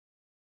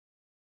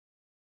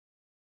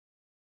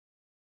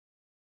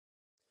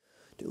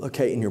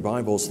Locate in your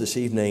Bibles this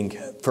evening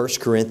 1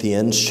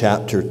 Corinthians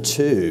chapter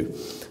 2,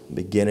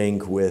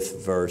 beginning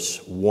with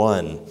verse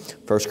 1.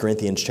 1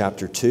 Corinthians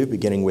chapter 2,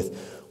 beginning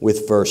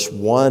with verse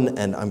 1,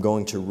 and I'm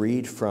going to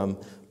read from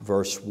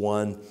verse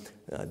 1.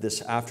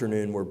 This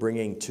afternoon we're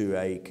bringing to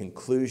a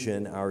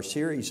conclusion our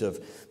series of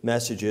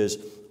messages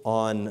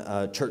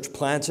on church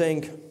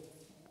planting.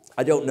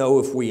 I don't know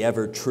if we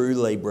ever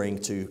truly bring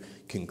to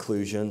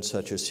conclusion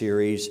such a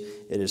series.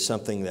 It is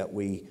something that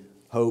we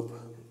hope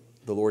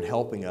the Lord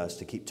helping us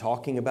to keep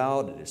talking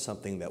about. It is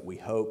something that we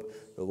hope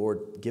the Lord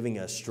giving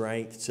us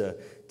strength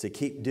to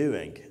keep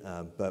doing.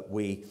 But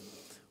we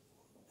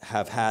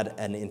have had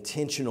an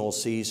intentional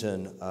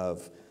season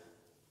of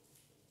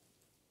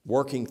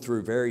working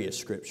through various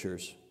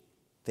scriptures,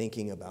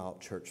 thinking about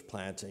church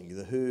planting,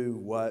 the who,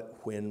 what,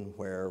 when,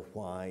 where,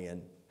 why,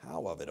 and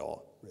how of it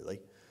all,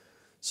 really.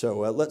 So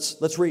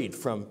let's read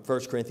from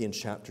 1 Corinthians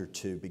chapter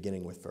 2,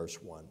 beginning with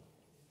verse 1.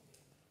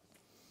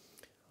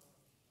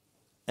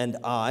 And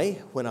I,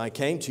 when I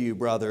came to you,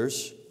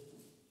 brothers,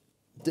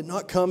 did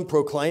not come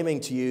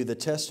proclaiming to you the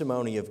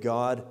testimony of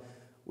God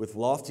with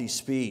lofty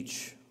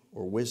speech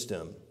or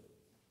wisdom.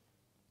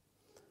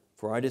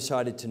 For I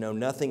decided to know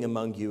nothing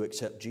among you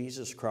except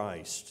Jesus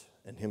Christ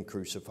and Him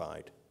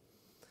crucified.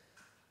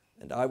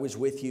 And I was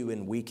with you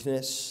in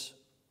weakness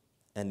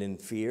and in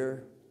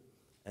fear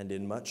and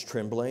in much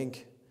trembling,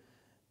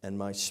 and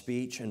my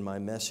speech and my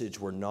message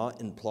were not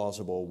in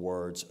plausible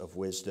words of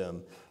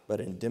wisdom,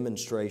 but in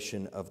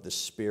demonstration of the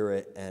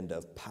Spirit and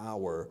of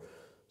power,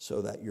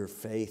 so that your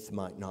faith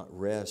might not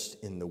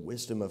rest in the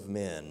wisdom of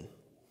men,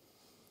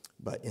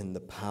 but in the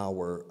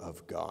power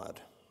of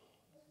God.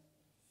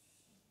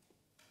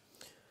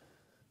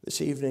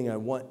 This evening I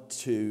want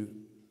to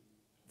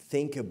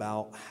think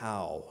about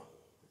how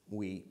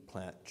we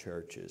plant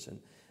churches,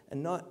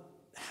 and not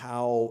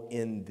how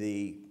in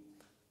the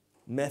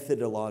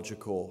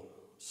methodological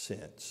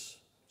sense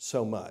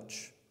so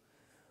much,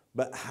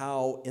 but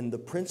how in the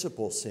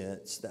principal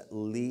sense that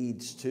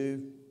leads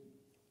to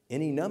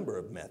any number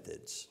of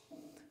methods.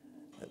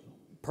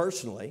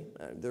 Personally,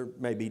 there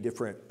may be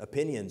different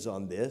opinions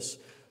on this,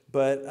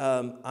 but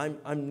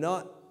I'm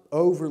not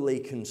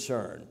overly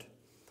concerned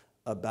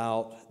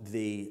about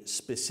the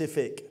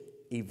specific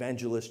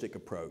evangelistic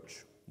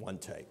approach one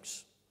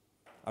takes.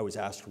 I was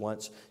asked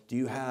once, do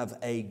you have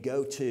a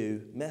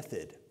go-to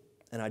method?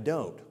 And I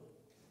don't.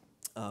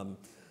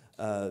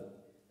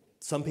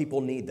 Some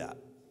people need that.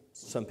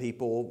 Some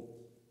people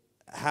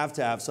have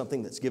to have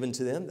something that's given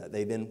to them that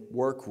they then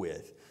work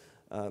with.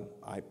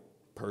 I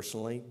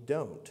personally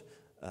don't.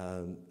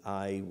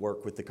 I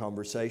work with the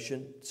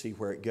conversation, see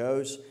where it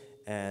goes,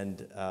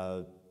 and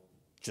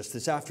just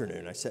this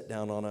afternoon I sat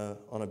down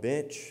on a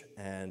bench,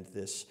 and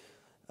this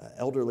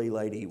elderly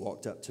lady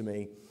walked up to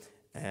me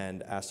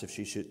and asked if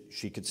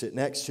she could sit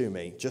next to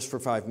me just for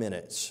 5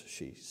 minutes,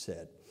 she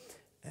said.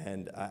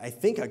 And I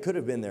think I could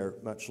have been there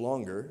much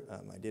longer.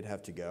 I did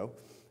have to go.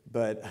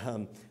 But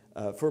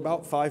for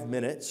about 5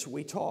 minutes,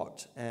 we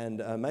talked.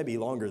 And maybe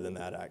longer than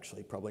that,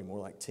 actually, probably more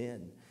like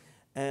 10.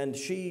 And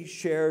she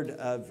shared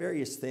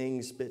various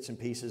things, bits and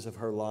pieces of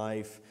her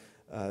life,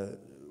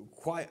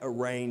 quite a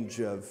range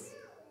of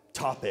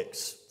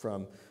topics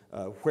from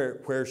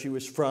where she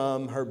was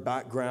from, her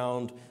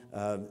background,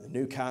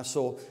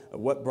 Newcastle,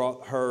 what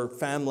brought her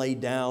family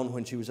down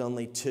when she was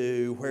only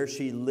 2, where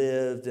she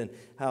lived, and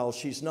how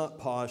she's not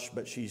posh,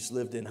 but she's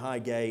lived in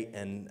Highgate,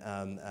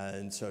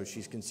 and so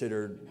she's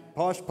considered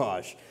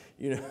posh.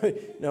 You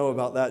know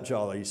about that,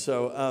 Jolly.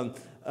 So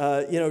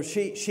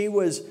she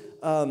was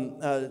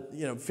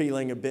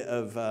feeling a bit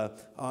of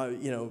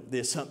the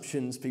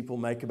assumptions people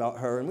make about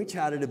her, and we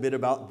chatted a bit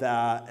about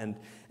that,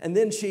 and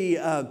then she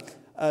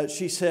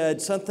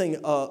said something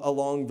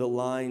along the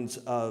lines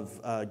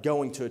of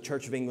going to a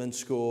Church of England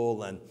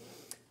school, and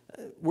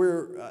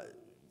we're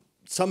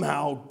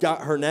somehow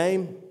got her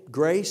name,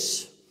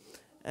 Grace,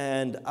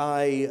 and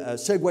I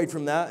segued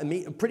from that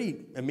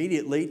pretty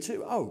immediately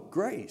to,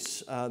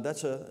 Grace,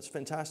 that's a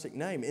fantastic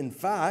name. In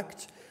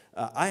fact,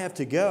 I have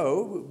to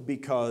go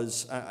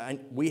because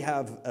we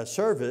have a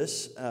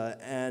service,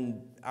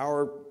 and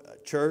our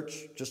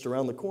church just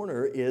around the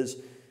corner is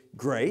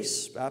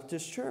Grace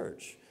Baptist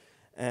Church.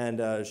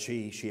 And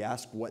she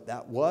asked what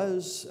that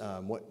was,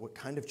 what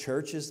kind of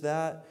church is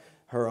that?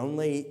 Her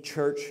only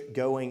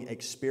church-going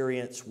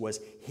experience was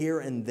here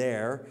and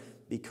there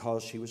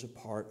because she was a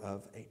part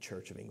of a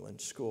Church of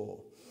England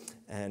school.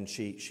 And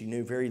she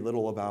knew very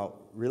little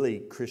about really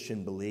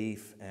Christian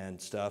belief and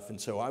stuff.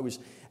 And so I was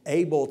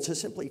able to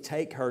simply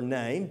take her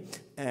name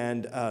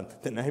and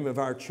the name of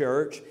our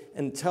church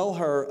and tell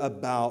her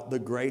about the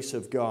grace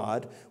of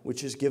God,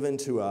 which is given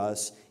to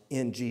us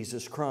in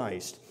Jesus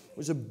Christ. It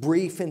was a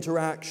brief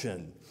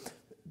interaction.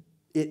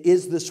 It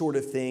is the sort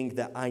of thing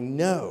that I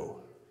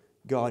know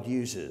God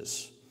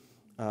uses.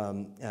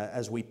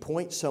 As we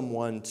point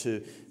someone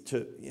to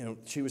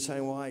she was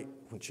saying,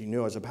 when she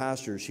knew I was a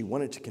pastor, she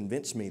wanted to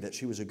convince me that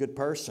she was a good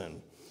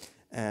person.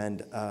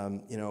 And,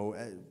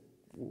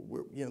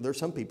 there's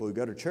some people who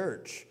go to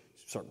church,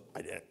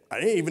 I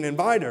didn't even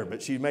invite her,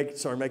 but she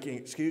started making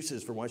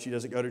excuses for why she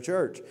doesn't go to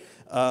church.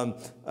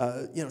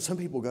 Some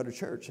people go to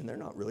church and they're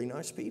not really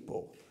nice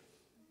people.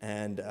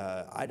 And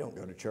I don't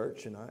go to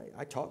church, and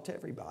I talk to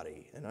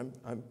everybody, and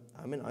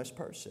I'm a nice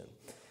person.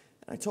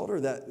 And I told her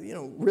that,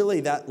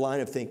 really that line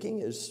of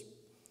thinking is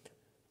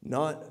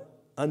not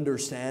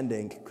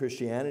understanding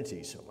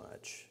Christianity so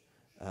much.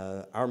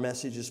 Our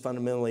message is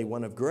fundamentally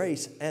one of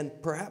grace, and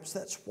perhaps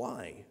that's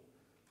why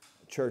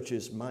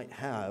churches might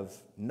have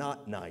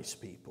not nice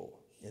people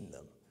in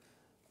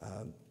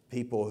them.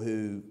 People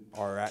who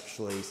are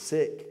actually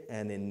sick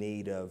and in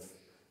need of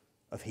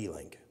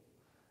healing.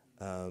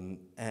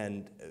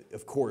 And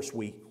of course,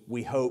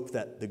 we hope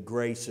that the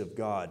grace of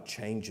God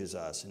changes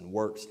us and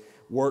works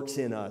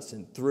in us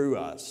and through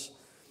us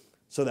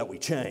so that we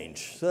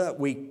change, so that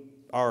we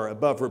are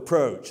above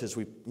reproach, as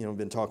we've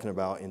been talking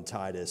about in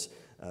Titus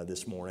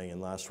this morning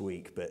and last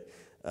week. But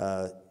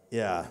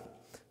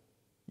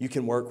you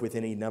can work with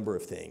any number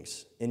of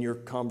things in your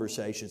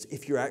conversations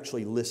if you're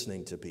actually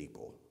listening to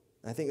people.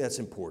 I think that's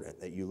important,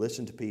 that you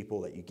listen to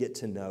people, that you get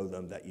to know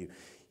them, that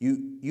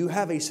you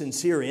have a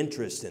sincere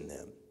interest in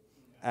them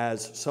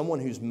as someone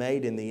who's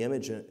made in the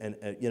image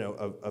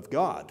of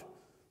God.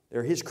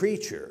 They're His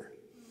creature.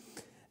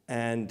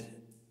 And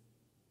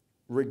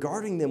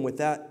regarding them with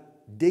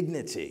that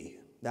dignity,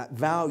 that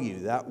value,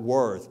 that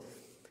worth,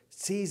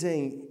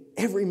 seizing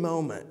every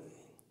moment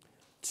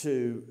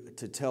to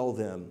tell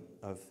them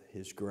of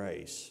His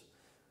grace.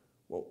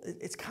 Well,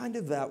 it's kind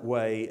of that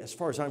way, as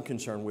far as I'm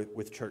concerned,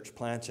 with church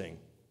planting.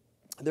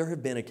 There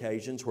have been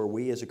occasions where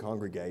we as a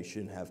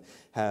congregation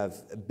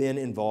have been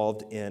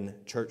involved in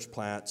church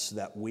plants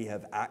that we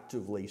have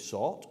actively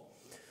sought.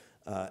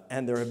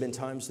 And there have been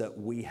times that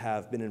we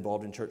have been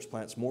involved in church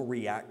plants more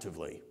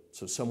reactively.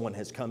 So someone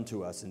has come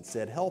to us and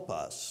said, help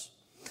us.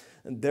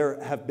 And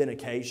there have been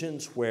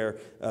occasions where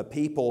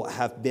people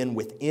have been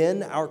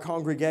within our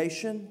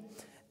congregation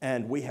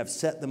and we have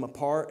set them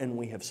apart and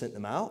we have sent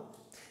them out.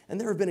 And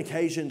there have been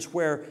occasions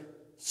where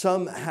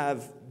some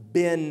have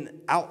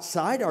been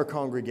outside our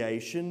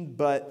congregation,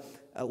 but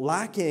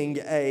lacking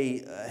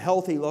a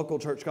healthy local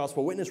church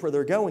gospel witness where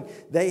they're going,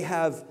 they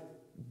have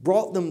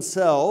brought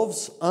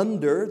themselves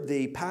under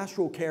the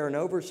pastoral care and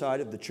oversight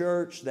of the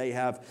church. They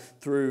have,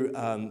 through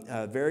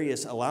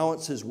various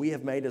allowances we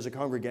have made as a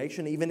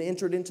congregation, even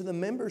entered into the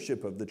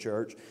membership of the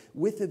church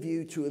with a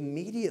view to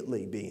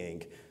immediately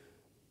being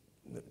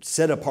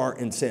set apart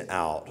and sent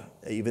out,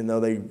 even though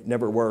they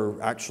never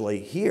were actually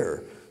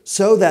here,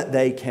 so that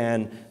they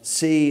can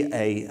see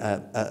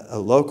a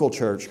local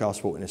church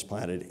gospel witness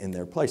planted in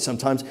their place.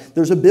 Sometimes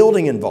there's a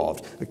building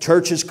involved. The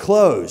church is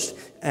closed,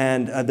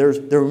 and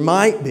there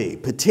might be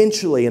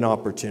potentially an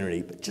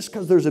opportunity, but just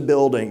because there's a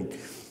building,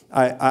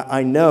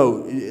 I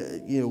know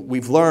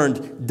we've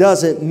learned,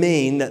 doesn't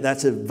mean that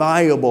that's a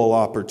viable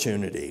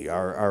opportunity.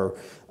 Our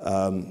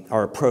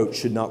approach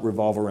should not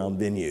revolve around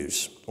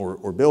venues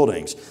or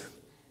buildings.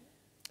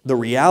 The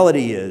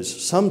reality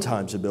is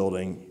sometimes a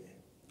building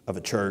of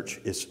a church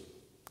is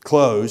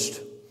closed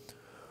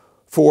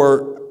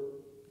for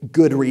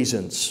good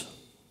reasons.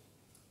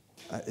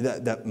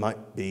 That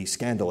might be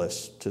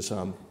scandalous to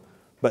some,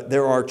 but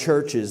there are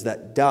churches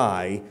that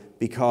die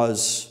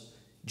because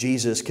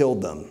Jesus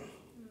killed them.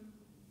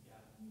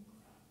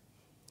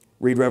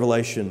 Read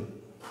Revelation,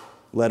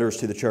 letters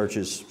to the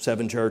churches,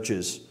 7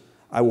 churches.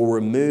 I will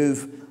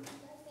remove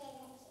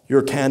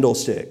your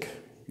candlestick,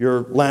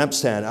 your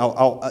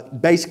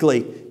lampstand.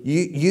 Basically,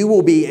 you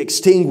will be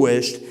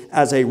extinguished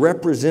as a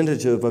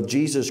representative of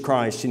Jesus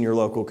Christ in your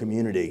local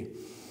community.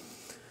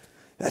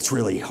 That's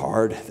really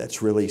hard.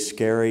 That's really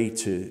scary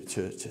to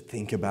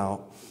think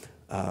about.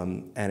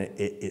 And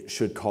it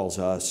should cause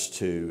us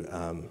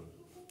to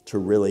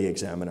really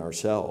examine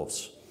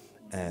ourselves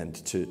and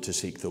to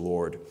seek the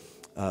Lord.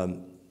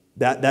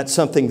 That's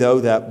something, though,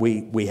 that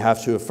we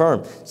have to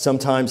affirm.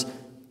 Sometimes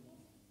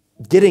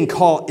getting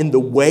caught in the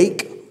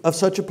wake of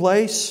such a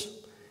place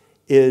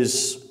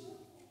is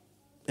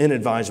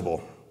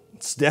inadvisable.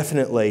 It's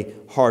definitely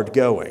hard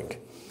going.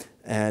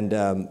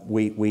 And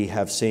we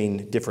have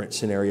seen different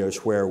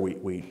scenarios where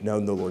we've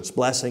known the Lord's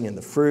blessing and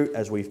the fruit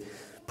as we've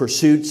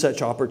pursued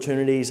such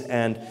opportunities.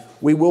 And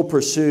we will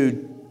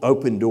pursue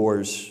open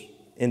doors,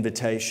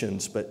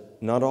 invitations, but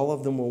not all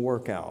of them will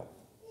work out.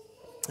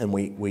 And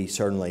we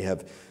certainly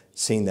have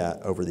seen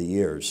that over the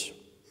years.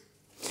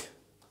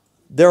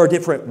 There are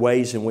different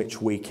ways in which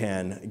we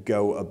can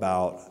go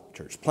about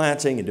church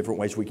planting and different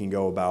ways we can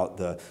go about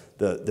the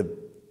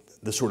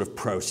sort of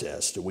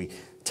process. Do we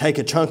take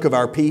a chunk of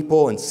our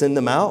people and send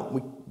them out?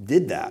 We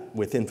did that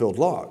with Enfield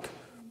Log.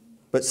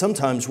 But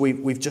sometimes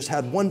we've just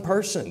had one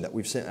person that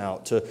we've sent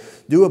out to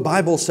do a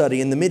Bible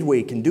study in the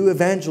midweek and do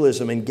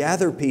evangelism and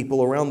gather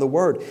people around the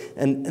Word.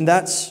 And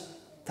that's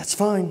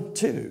fine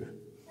too.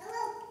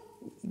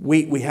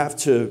 We have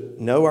to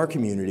know our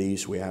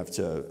communities. We have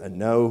to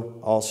know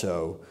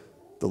also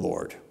the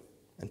Lord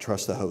and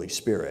trust the Holy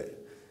Spirit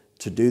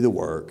to do the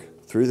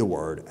work through the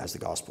Word as the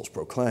gospel is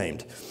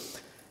proclaimed.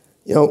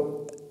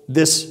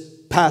 This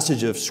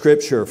passage of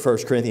Scripture, 1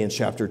 Corinthians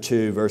chapter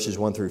 2, verses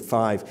 1 through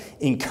 5,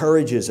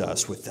 encourages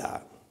us with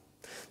that.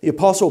 The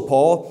Apostle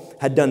Paul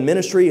had done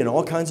ministry in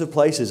all kinds of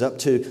places up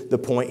to the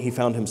point he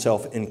found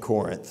himself in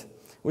Corinth.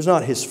 It was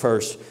not his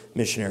first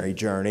missionary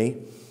journey.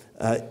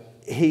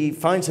 He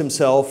finds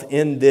himself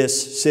in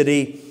this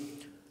city,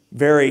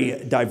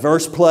 very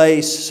diverse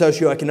place,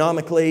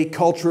 socioeconomically,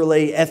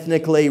 culturally,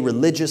 ethnically,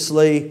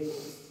 religiously.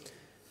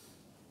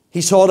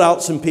 He sought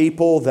out some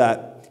people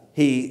that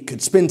he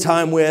could spend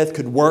time with,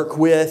 could work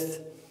with.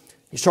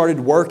 He started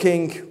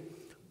working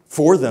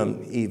for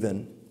them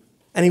even.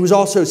 And he was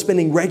also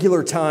spending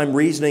regular time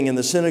reasoning in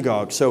the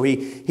synagogue. So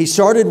he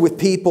started with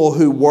people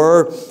who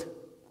were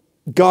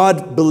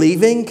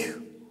God-believing,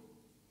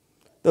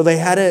 though they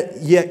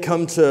hadn't yet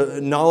come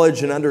to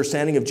knowledge and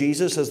understanding of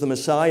Jesus as the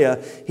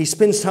Messiah. He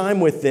spends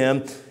time with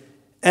them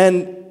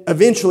and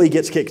eventually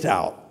gets kicked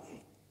out.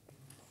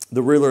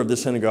 The ruler of the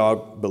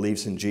synagogue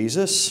believes in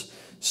Jesus,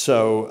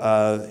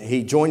 so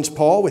he joins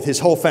Paul with his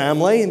whole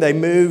family, and they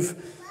move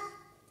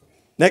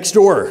next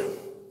door.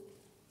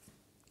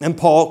 And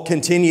Paul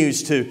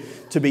continues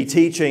to be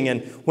teaching,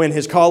 and when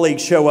his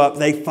colleagues show up,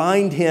 they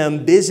find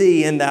him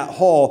busy in that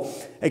hall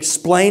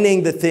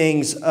explaining the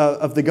things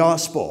of the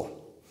gospel,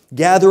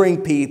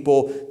 gathering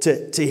people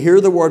to hear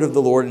the word of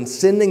the Lord and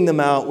sending them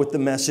out with the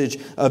message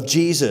of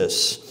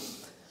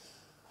Jesus.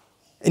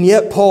 And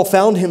yet Paul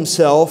found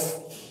himself,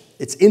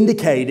 it's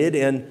indicated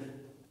in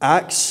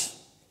Acts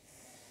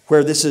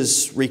where this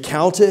is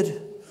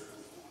recounted,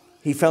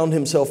 he found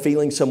himself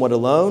feeling somewhat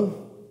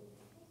alone,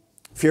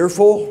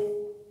 fearful,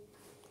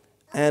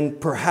 and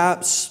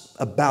perhaps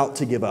about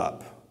to give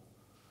up,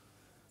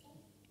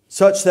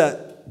 such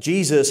that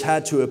Jesus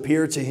had to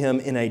appear to him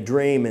in a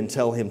dream and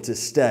tell him to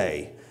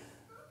stay,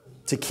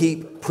 to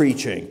keep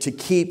preaching, to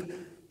keep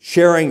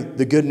sharing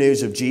the good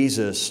news of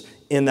Jesus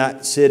in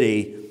that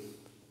city,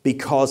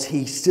 because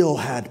he still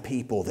had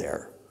people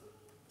there.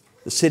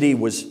 The city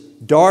was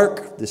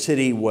dark, the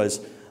city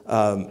was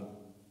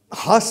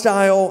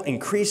hostile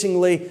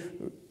increasingly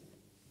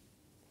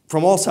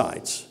from all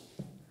sides.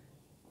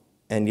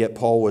 And yet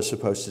Paul was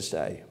supposed to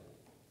stay.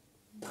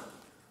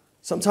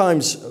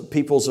 Sometimes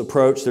people's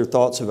approach, their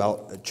thoughts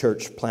about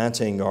church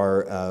planting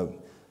are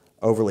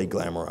overly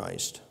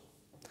glamorized.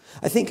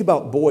 I think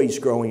about boys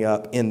growing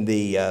up in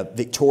the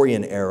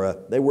Victorian era.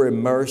 They were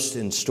immersed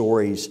in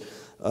stories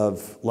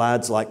of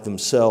lads like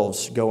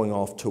themselves going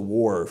off to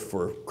war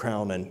for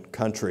crown and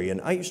country.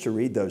 And I used to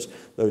read those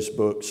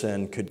books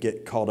and could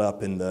get caught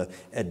up in the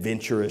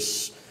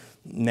adventurous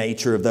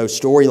nature of those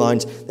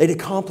storylines. They'd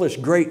accomplish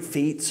great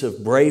feats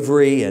of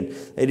bravery and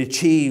they'd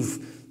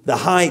achieve the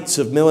heights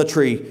of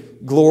military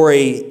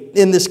glory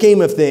in the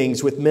scheme of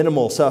things with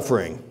minimal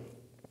suffering.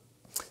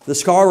 The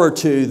scar or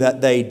two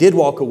that they did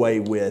walk away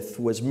with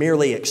was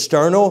merely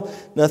external,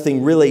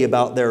 nothing really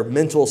about their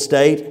mental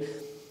state,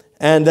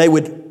 and they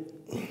would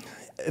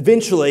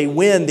eventually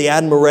win the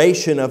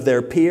admiration of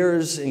their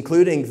peers,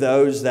 including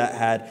those that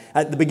had,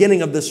 at the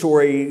beginning of the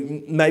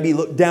story, maybe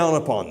looked down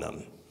upon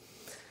them.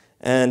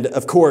 And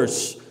of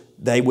course,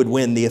 they would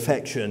win the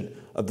affection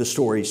of the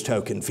story's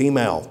token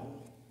female.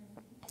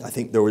 I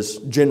think there was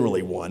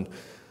generally one.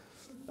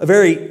 A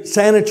very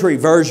sanitary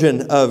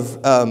version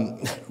of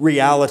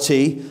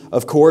reality,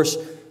 of course.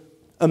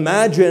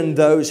 Imagine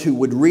those who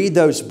would read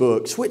those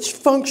books, which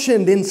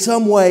functioned in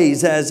some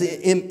ways as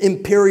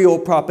imperial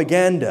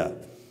propaganda,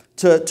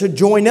 to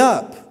join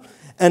up.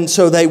 And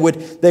so they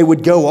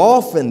would go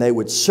off and they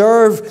would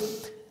serve.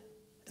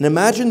 And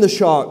imagine the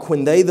shock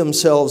when they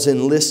themselves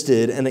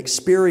enlisted and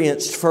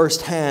experienced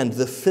firsthand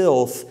the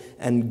filth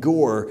and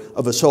gore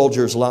of a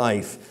soldier's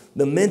life,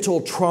 the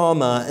mental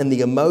trauma and the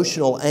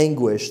emotional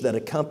anguish that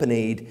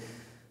accompanied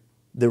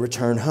the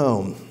return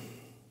home.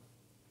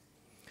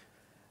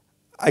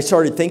 I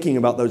started thinking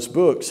about those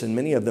books, and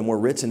many of them were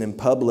written and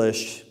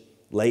published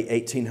late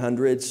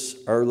 1800s,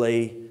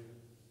 early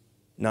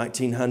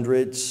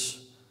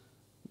 1900s.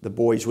 The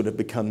boys would have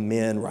become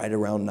men right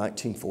around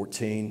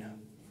 1914.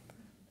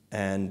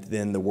 And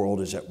then the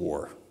world is at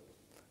war,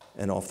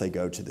 and off they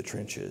go to the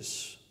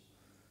trenches.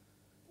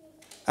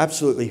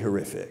 Absolutely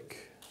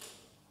horrific.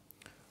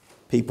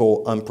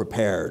 People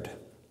unprepared,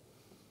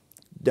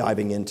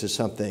 diving into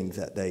something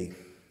that they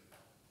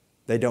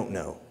don't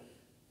know.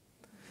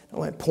 Now,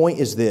 my point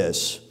is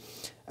this.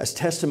 As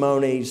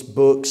testimonies,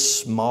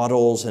 books,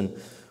 models, and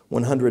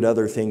 100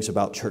 other things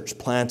about church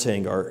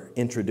planting are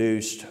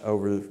introduced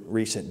over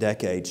recent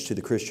decades to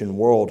the Christian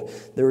world,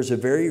 there is a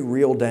very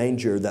real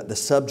danger that the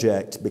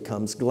subject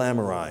becomes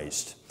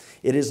glamorized.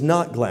 It is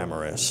not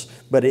glamorous,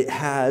 but it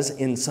has,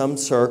 in some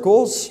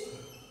circles,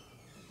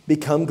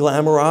 become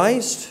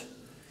glamorized.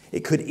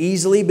 It could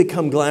easily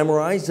become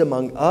glamorized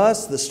among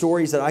us. The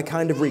stories that I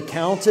kind of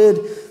recounted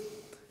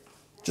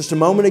just a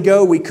moment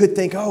ago, we could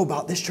think,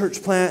 about this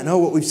church plant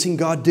and what we've seen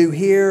God do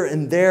here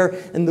and there.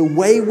 And the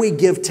way we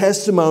give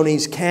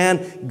testimonies can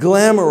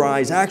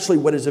glamorize actually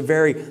what is a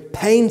very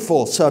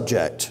painful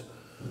subject.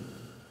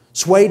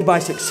 Swayed by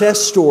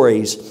success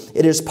stories,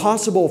 it is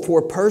possible for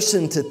a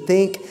person to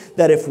think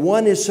that if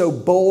one is so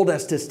bold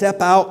as to step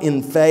out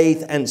in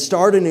faith and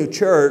start a new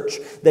church,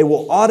 they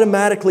will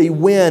automatically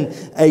win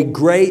a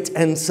great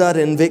and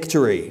sudden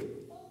victory.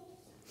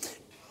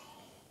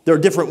 There are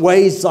different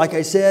ways, like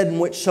I said, in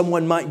which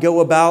someone might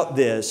go about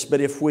this. But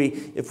if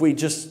we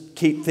just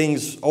keep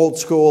things old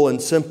school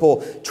and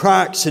simple,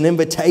 tracts and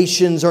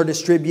invitations are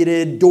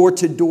distributed, door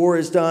to door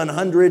is done,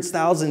 hundreds,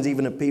 thousands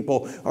even of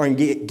people are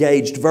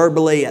engaged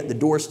verbally at the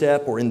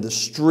doorstep or in the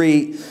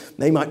street.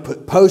 They might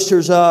put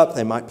posters up,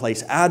 they might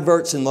place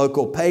adverts in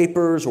local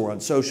papers or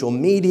on social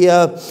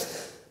media.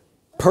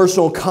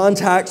 Personal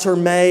contacts are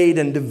made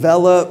and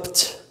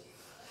developed.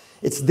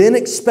 It's then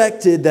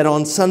expected that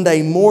on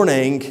Sunday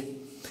morning,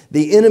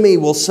 the enemy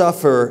will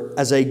suffer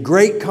as a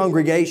great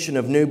congregation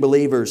of new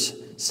believers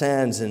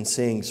stands and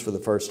sings for the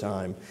first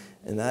time.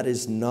 And that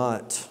is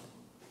not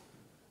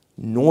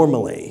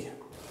normally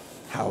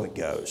how it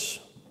goes.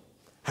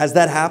 Has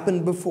that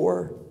happened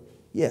before?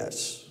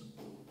 Yes.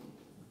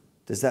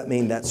 Does that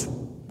mean that's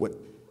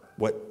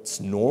what's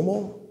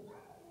normal?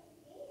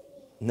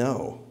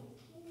 No.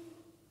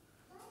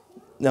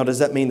 Now, does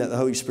that mean that the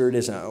Holy Spirit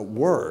isn't at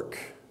work?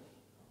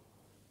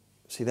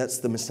 See, that's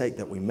the mistake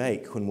that we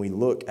make when we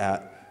look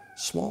at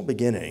small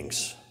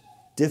beginnings,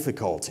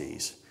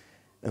 difficulties,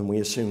 and we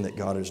assume that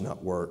God does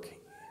not work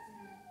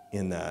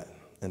in that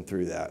and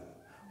through that.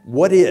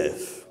 What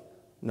if,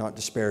 not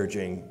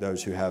disparaging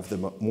those who have the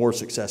more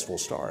successful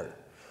start,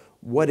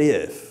 what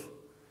if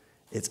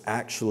it's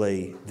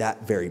actually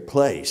that very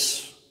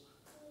place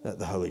that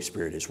the Holy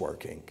Spirit is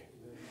working?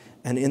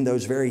 And in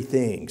those very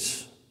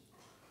things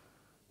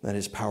that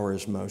His power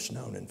is most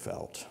known and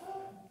felt.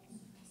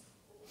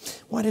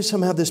 Why do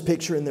some have this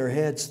picture in their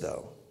heads,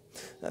 though?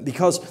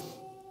 Because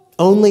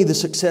only the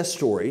success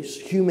stories,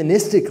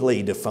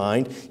 humanistically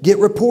defined, get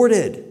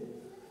reported.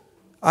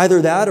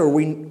 Either that or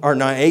we are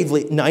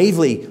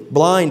naively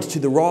blind to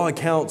the raw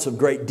accounts of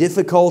great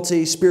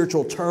difficulty,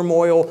 spiritual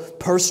turmoil,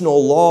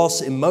 personal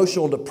loss,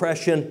 emotional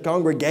depression,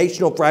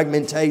 congregational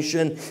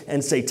fragmentation,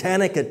 and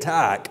satanic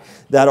attack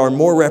that are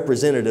more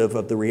representative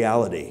of the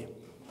reality.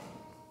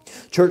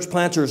 Church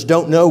planters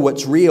don't know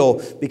what's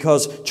real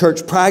because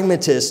church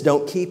pragmatists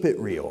don't keep it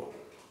real.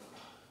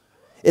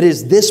 It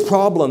is this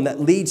problem that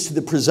leads to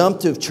the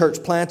presumptive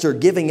church planter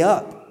giving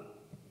up,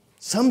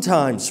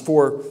 sometimes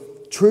for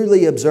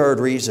truly absurd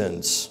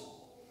reasons.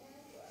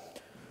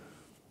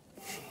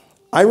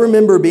 I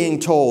remember being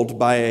told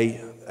by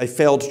a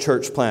failed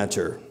church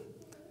planter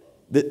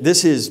that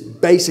this is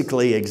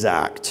basically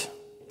exact.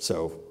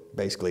 So,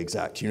 basically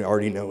exact. You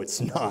already know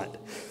it's not.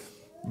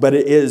 But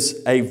it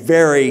is a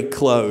very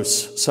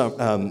close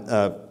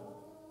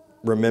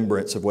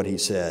remembrance of what he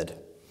said.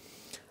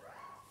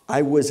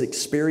 I was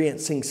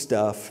experiencing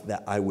stuff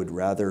that I would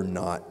rather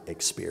not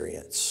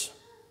experience.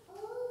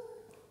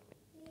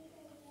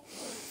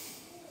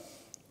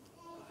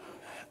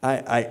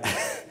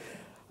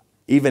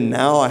 Even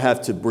now I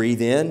have to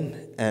breathe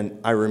in, and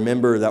I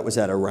remember that was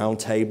at a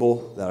round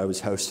table that I was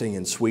hosting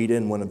in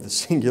Sweden, one of the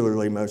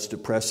singularly most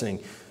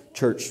depressing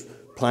church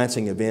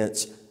planting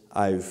events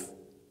I've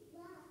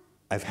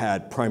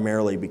had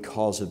primarily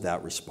because of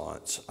that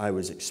response. I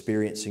was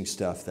experiencing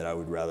stuff that I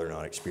would rather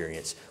not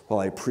experience.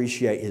 While I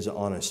appreciate his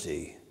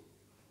honesty,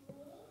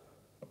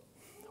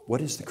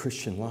 what is the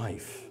Christian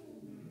life?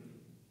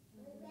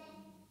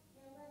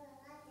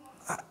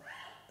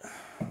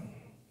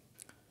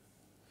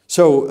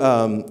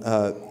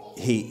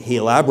 He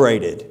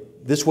elaborated.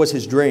 This was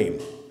his dream.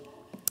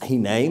 He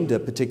named a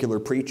particular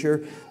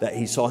preacher that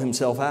he saw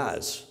himself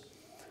as,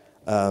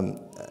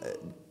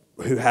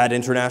 who had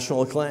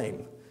international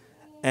acclaim.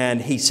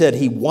 And he said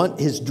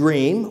his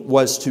dream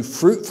was to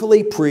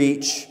fruitfully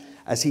preach,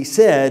 as he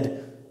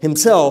said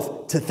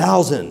himself, to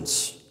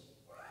thousands.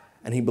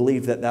 And he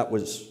believed that that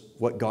was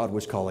what God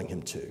was calling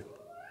him to.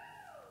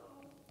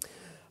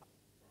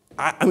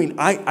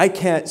 I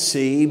can't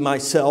see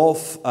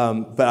myself,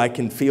 but I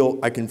can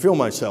feel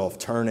myself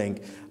turning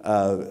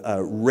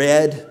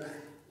red.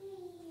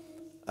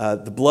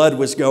 The blood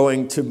was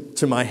going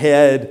to my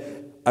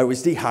head. I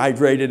was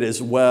dehydrated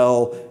as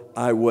well.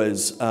 I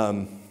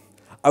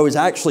was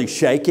actually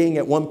shaking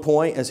at one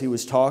point as he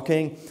was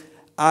talking.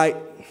 I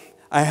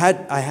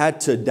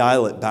had to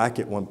dial it back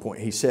at one point.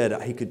 He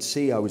said he could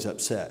see I was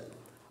upset.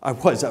 I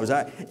was.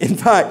 In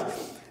fact,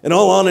 in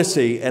all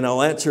honesty, and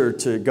I'll answer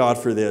to God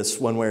for this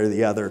one way or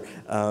the other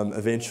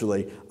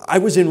eventually, I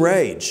was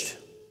enraged.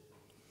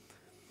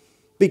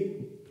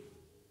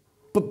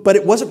 But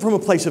it wasn't from a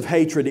place of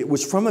hatred. It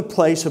was from a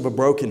place of a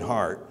broken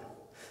heart.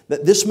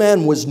 That this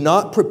man was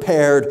not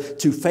prepared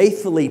to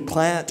faithfully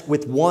plant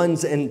with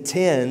ones and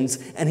tens,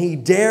 and he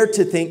dared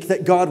to think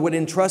that God would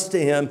entrust to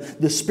him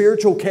the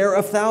spiritual care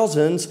of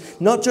thousands,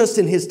 not just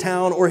in his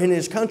town or in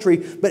his country,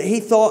 but he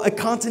thought a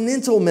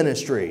continental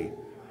ministry.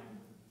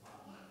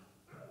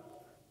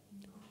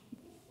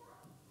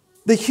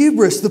 The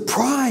hubris, the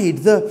pride,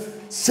 the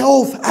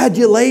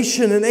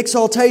self-adulation and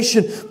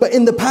exaltation. But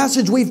in the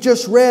passage we've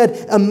just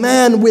read, a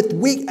man with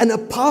an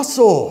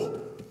apostle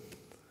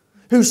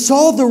who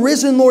saw the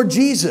risen Lord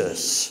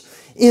Jesus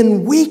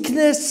in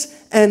weakness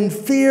and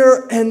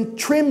fear and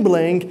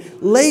trembling,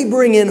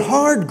 laboring in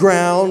hard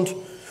ground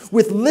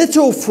with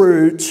little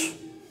fruit,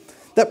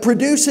 that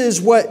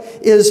produces what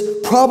is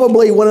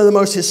probably one of the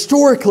most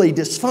historically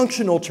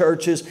dysfunctional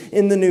churches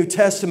in the New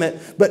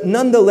Testament, but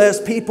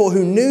nonetheless people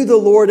who knew the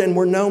Lord and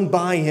were known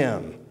by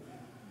Him.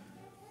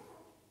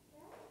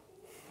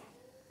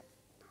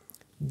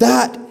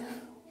 That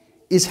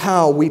is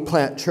how we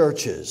plant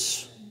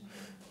churches.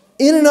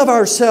 In and of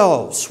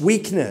ourselves,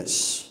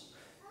 weakness,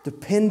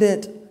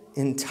 dependent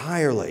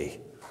entirely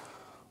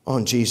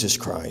on Jesus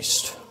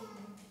Christ.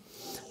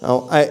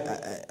 Now,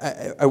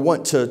 I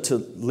want to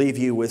leave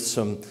you with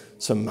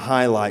some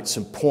highlights,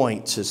 some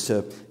points as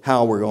to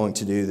how we're going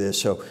to do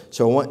this. So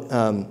I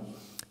want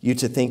you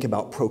to think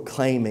about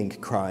proclaiming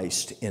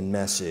Christ in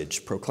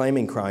message.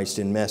 Proclaiming Christ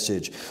in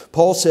message.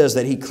 Paul says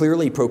that he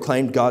clearly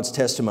proclaimed God's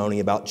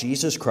testimony about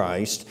Jesus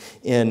Christ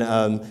in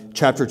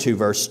chapter 2,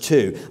 verse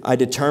 2. I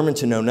determined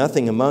to know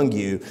nothing among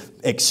you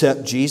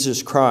except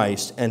Jesus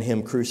Christ and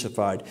Him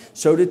crucified.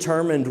 So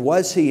determined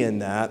was he in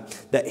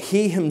that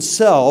he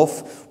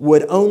himself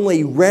would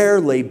only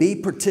rarely be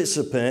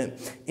participant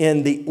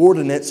in the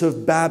ordinance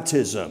of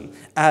baptism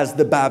as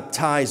the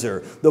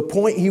baptizer. The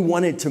point he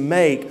wanted to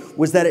make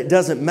was that it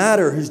doesn't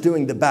matter who's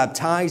doing the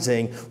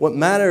baptizing. What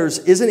matters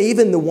isn't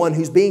even the one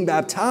who's being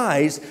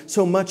baptized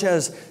so much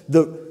as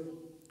the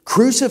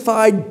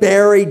crucified,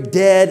 buried,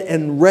 dead,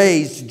 and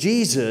raised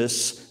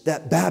Jesus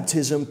that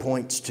baptism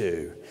points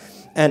to.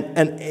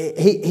 And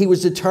he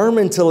was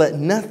determined to let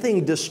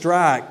nothing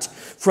distract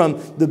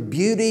from the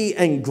beauty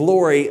and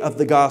glory of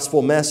the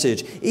gospel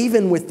message.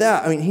 Even with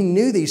that, I mean, he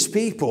knew these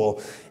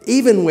people.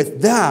 Even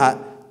with that,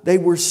 they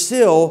were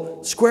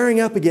still squaring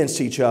up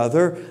against each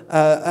other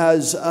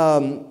as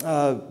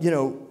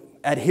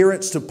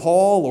adherents to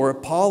Paul or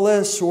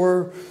Apollos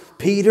or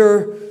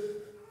Peter.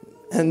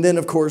 And then,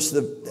 of course,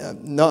 the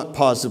not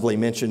positively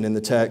mentioned in the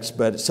text,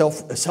 but a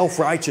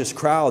self-righteous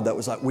crowd that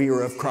was like, we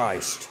are of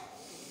Christ.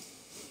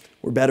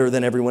 We're better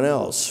than everyone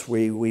else.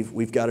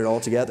 We've got it all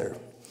together.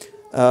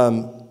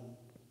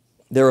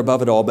 They're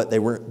above it all, but they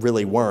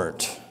really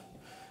weren't.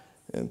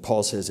 And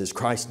Paul says, is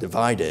Christ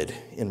divided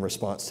in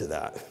response to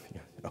that?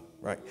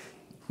 Right?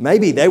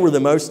 Maybe they were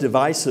the most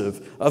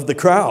divisive of the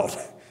crowd.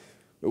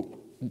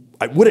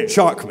 It wouldn't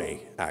shock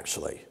me,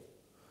 actually.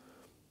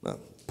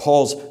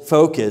 Paul's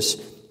focus,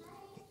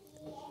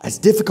 as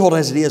difficult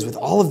as it is with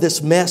all of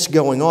this mess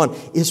going on,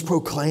 is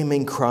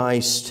proclaiming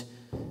Christ.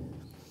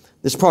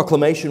 This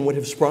proclamation would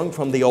have sprung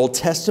from the Old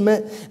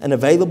Testament and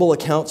available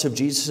accounts of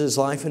Jesus'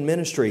 life and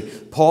ministry.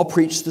 Paul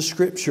preached the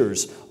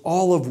Scriptures,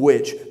 all of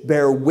which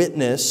bear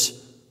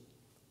witness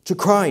to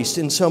Christ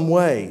in some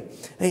way.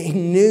 And he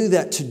knew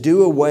that to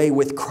do away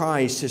with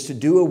Christ is to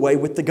do away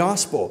with the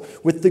gospel,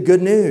 with the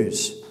good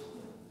news.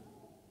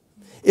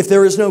 If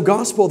there is no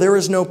gospel, there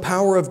is no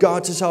power of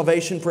God to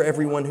salvation for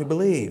everyone who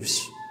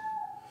believes.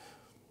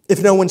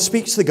 If no one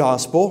speaks the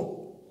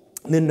gospel,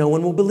 then no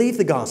one will believe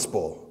the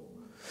gospel.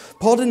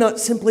 Paul did not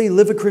simply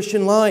live a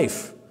Christian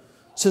life,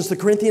 since the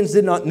Corinthians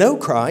did not know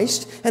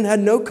Christ and had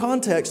no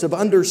context of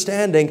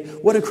understanding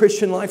what a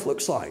Christian life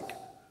looks like.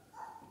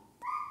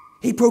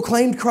 He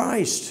proclaimed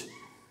Christ,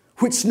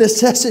 which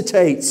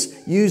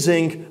necessitates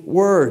using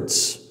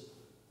words.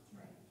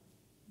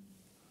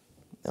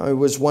 Now, I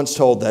was once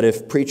told that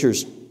if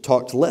preachers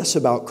talked less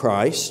about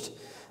Christ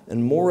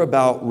and more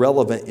about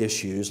relevant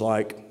issues,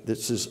 like,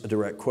 this is a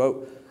direct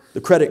quote,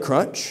 the credit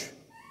crunch,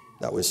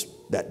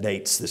 that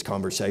dates this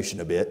conversation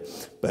a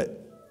bit,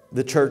 but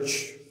the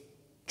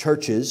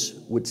churches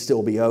would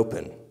still be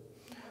open.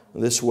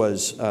 This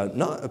was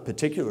not a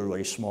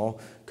particularly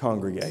small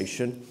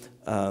congregation,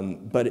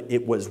 but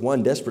it was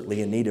one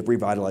desperately in need of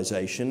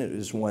revitalization. It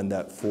was one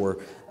that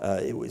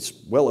it was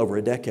well over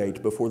a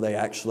decade before they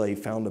actually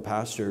found a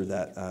pastor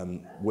that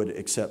would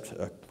accept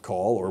a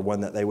call, or one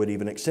that they would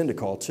even extend a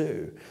call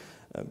to.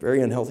 A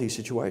very unhealthy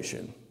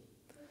situation.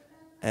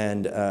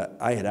 And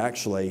I had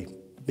actually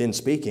been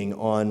speaking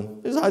on,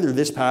 it was either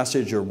this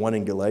passage or one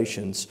in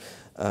Galatians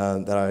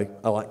that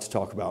I like to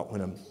talk about when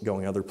I'm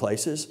going other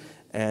places.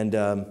 And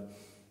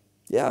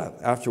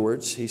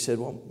afterwards he said,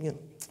 well,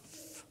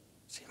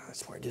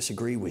 that's where I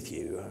disagree with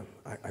you.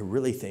 I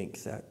really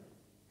think that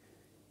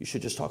you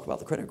should just talk about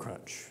the credit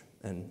crunch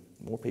and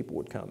more people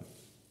would come.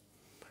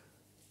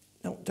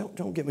 Now,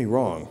 don't get me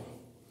wrong.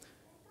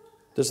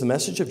 Does the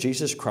message of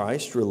Jesus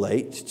Christ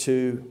relate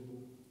to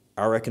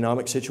our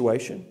economic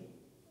situation?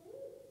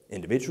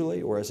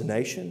 Individually or as a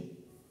nation?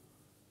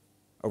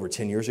 Over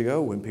 10 years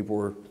ago when people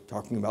were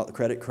talking about the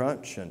credit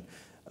crunch and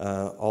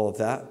all of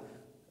that,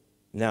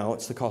 now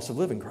it's the cost of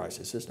living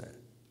crisis, isn't it?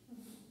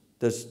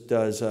 Does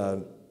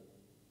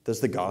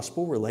the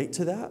gospel relate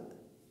to that?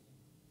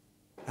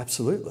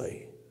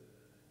 Absolutely.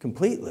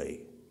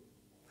 Completely.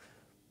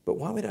 But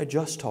why would I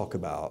just talk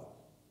about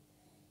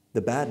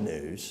the bad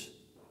news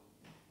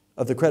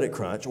of the credit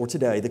crunch, or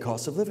today, the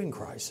cost of living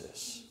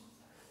crisis?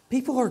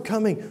 People are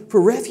coming for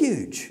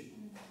refuge.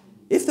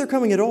 If they're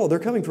coming at all, they're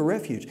coming for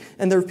refuge.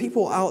 And there are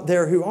people out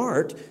there who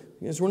aren't,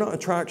 Because we're not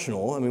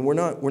attractional. I mean, we're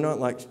not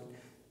like,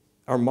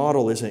 our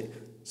model isn't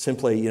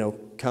simply,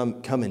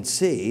 come and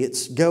see.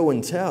 It's go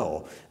and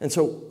tell. And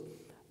so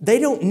they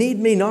don't need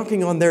me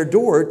knocking on their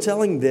door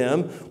telling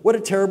them what a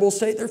terrible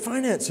state their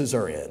finances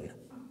are in.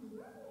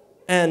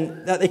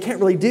 And that they can't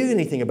really do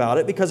anything about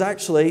it because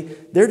actually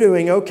they're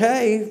doing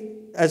okay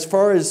as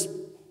far as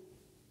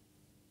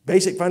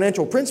basic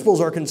financial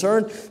principles are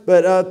concerned.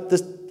 But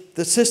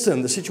the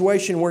system, the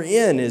situation we're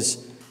in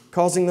is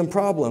causing them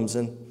problems.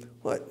 And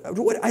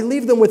what I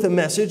leave them with a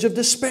message of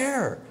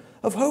despair,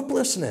 of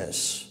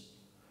hopelessness.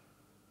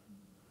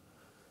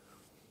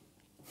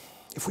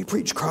 If we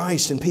preach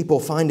Christ and people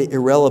find it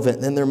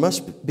irrelevant, then there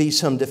must be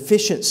some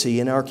deficiency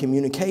in our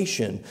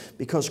communication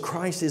because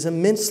Christ is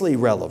immensely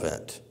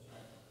relevant.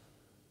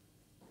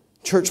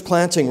 Church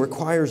planting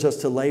requires us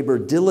to labor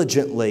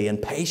diligently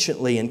and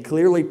patiently in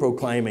clearly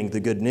proclaiming the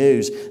good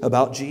news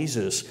about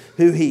Jesus,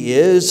 who He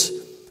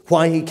is,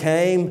 why He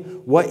came,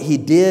 what He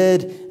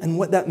did, and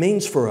what that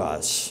means for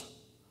us.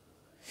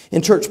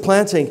 In church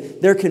planting,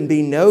 there can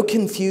be no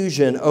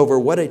confusion over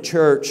what a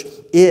church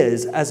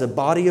is as a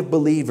body of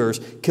believers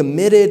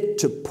committed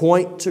to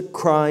point to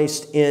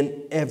Christ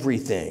in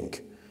everything.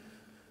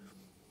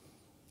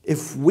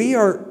 If we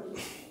are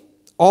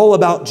all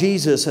about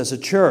Jesus as a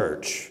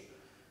church,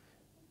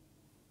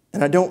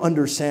 and I don't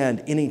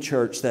understand any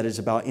church that is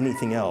about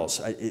anything else.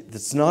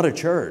 It's not a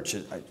church.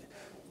 There's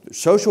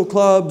social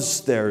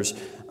clubs, there's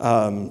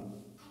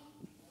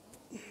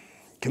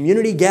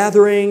community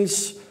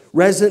gatherings,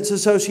 residents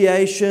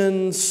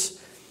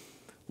associations,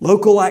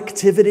 local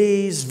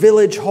activities,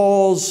 village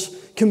halls,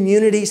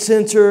 community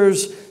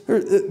centers.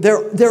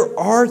 There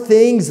are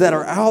things that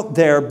are out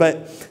there,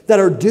 but that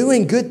are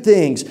doing good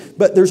things.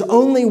 But there's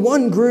only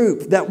one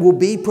group that will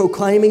be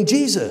proclaiming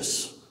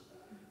Jesus.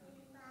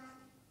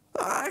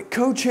 I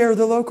co-chair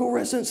the local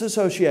residents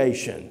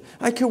association.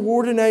 I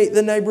coordinate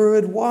the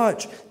neighborhood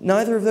watch.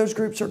 Neither of those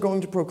groups are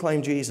going to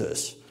proclaim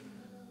Jesus.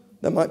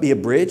 That might be a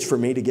bridge for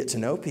me to get to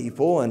know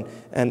people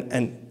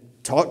and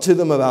talk to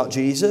them about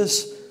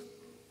Jesus.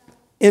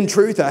 In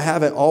truth, I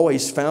haven't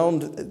always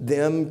found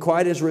them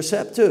quite as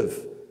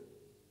receptive.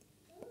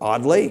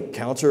 Oddly,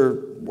 counter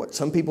what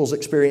some people's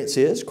experience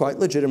is, quite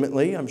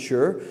legitimately, I'm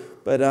sure.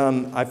 But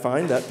I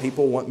find that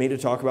people want me to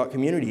talk about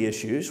community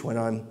issues when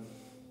I'm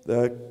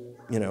the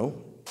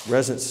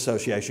Residents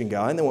Association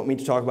guy, and they want me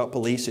to talk about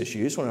police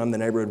issues when I'm the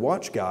Neighborhood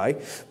Watch guy.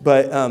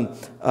 But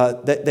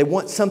they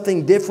want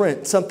something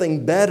different,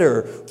 something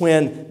better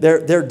when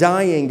they're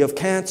dying of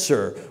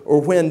cancer,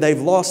 or when they've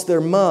lost their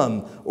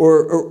mom,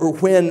 or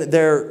when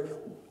they're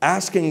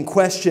asking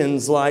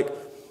questions like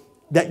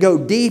that go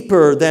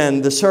deeper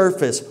than the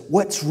surface.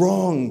 What's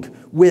wrong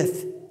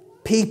with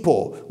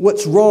people?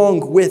 What's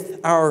wrong with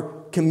our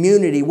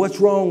community?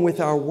 What's wrong with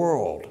our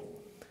world?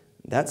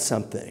 That's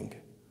something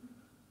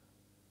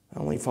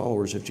only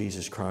followers of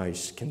Jesus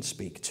Christ can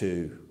speak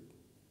to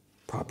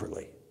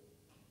properly.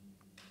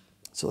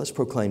 So let's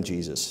proclaim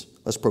Jesus.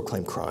 Let's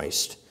proclaim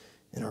Christ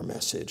in our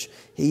message.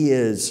 He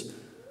is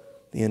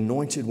the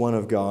anointed one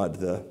of God,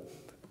 the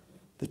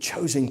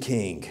chosen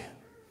King.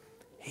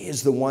 He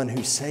is the one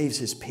who saves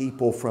His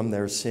people from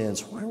their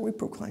sins. Why are we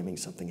proclaiming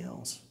something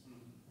else?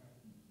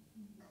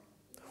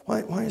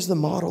 Why is the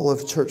model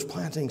of church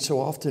planting so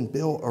often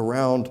built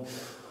around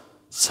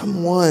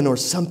someone or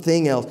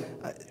something else?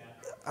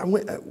 I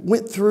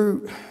went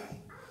through,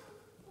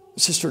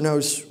 sister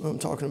knows what I'm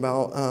talking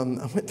about.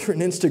 I went through an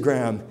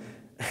Instagram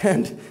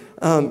and,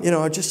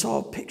 I just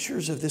saw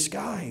pictures of this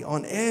guy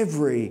on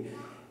every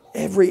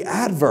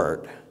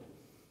advert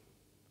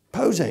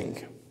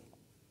posing.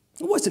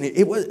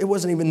 It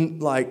wasn't even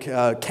like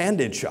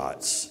candid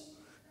shots.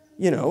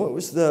 It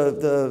was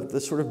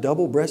the sort of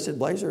double-breasted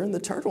blazer and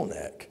the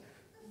turtleneck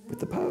with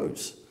the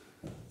pose.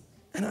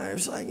 And I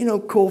was like,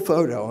 cool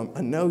photo.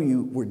 I know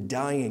you were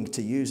dying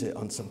to use it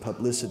on some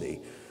publicity.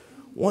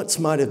 Once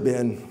might have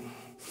been,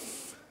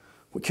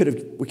 we could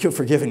have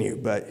forgiven you,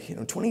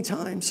 but 20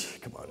 times,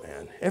 come on,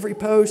 man. Every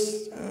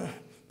post, a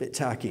bit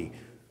tacky.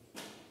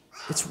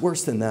 It's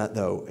worse than that,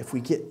 though. If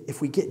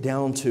we get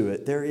down to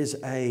it, there is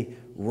a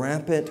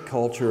rampant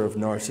culture of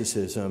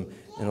narcissism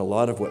in a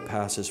lot of what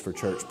passes for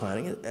church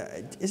planting.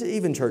 Is it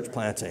even church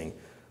planting,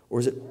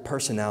 or is it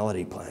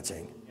personality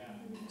planting?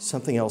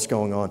 Something else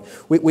going on.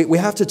 We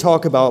have to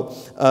talk about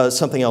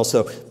something else,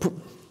 though.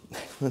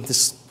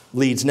 This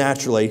leads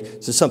naturally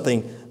to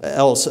something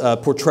else,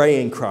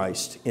 portraying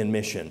Christ in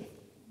mission.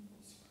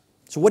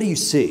 So what do you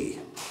see?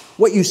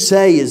 What you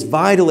say is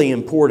vitally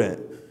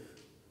important.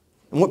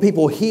 And what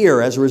people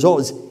hear as a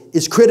result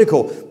is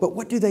critical. But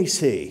what do they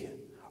see?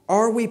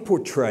 Are we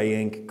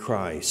portraying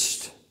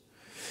Christ?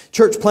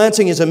 Church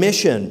planting is a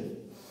mission.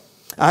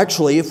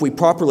 Actually, if we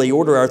properly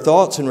order our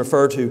thoughts and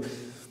refer to,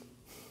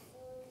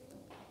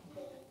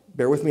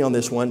 bear with me on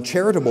this one,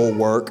 charitable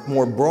work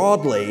more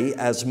broadly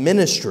as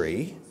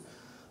ministry,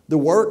 the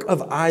work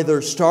of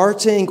either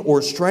starting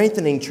or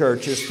strengthening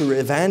churches through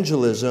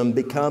evangelism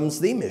becomes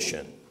the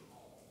mission.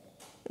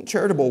 And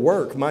charitable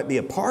work might be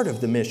a part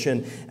of the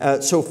mission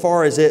so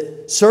far as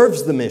it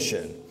serves the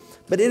mission,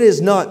 but it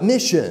is not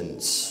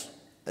missions.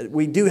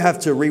 We do have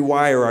to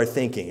rewire our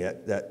thinking.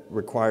 That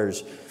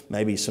requires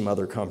maybe some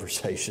other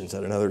conversations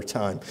at another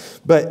time.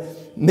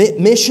 But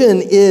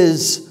mission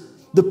is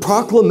the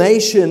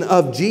proclamation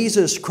of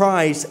Jesus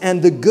Christ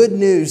and the good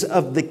news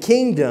of the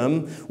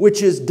kingdom,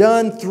 which is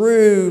done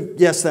through,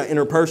 yes, that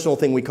interpersonal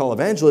thing we call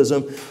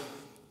evangelism,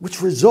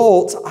 which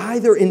results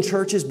either in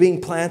churches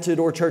being planted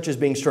or churches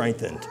being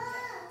strengthened.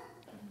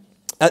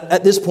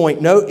 At this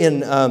point, note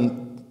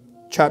in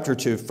chapter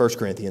 2 of 1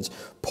 Corinthians,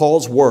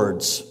 Paul's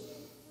words,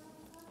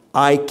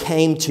 I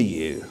came to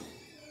you.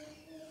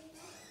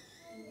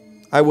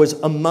 I was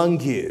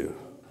among you.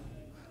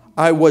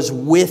 I was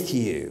with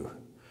you.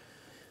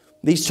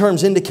 These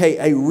terms indicate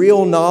a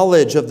real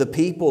knowledge of the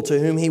people to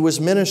whom he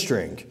was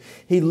ministering.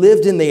 He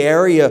lived in the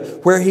area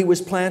where he was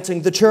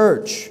planting the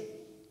church.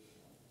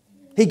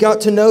 He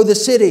got to know the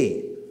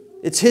city,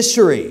 its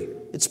history,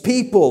 its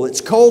people,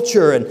 its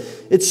culture, and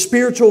its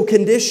spiritual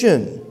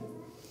condition.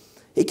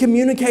 He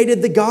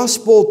communicated the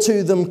gospel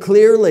to them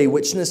clearly,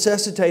 which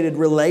necessitated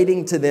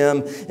relating to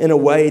them in a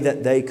way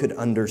that they could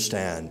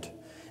understand.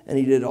 And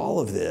he did all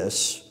of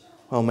this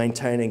while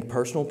maintaining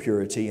personal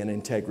purity and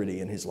integrity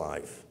in his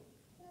life.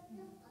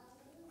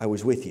 I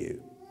was with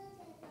you.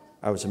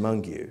 I was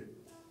among you.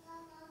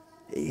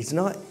 He's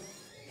not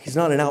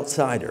an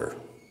outsider.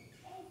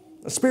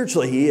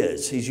 Spiritually, he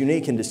is. He's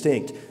unique and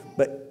distinct,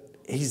 but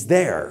he's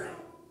there.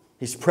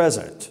 He's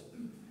present.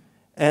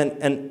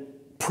 And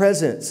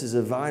presence is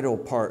a vital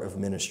part of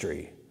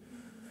ministry.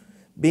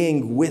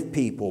 Being with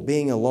people,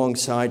 being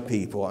alongside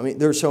people. I mean,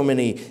 there are so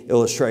many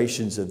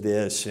illustrations of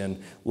this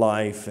in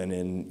life and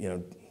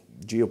in,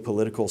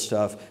 geopolitical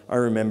stuff. I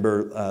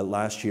remember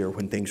last year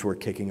when things were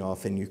kicking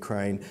off in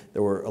Ukraine,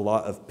 there were a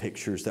lot of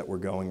pictures that were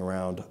going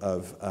around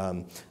of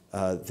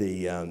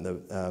the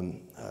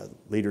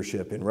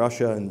leadership in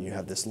Russia, and you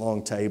have this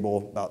long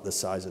table about the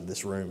size of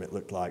this room. It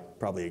looked like,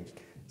 probably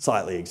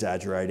slightly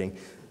exaggerating,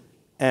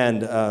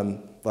 and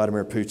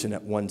Vladimir Putin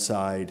at one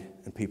side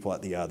and people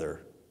at the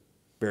other,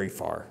 very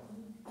far.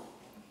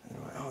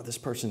 And like, oh, this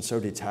person's so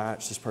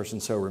detached, this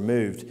person's so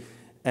removed.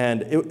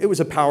 And it was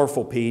a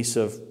powerful piece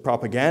of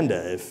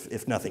propaganda,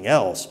 if nothing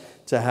else,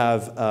 to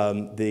have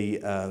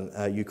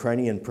the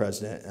Ukrainian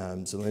president,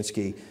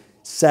 Zelensky,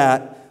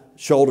 sat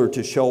shoulder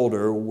to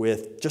shoulder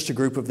with just a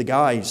group of the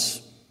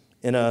guys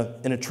in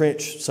a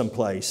trench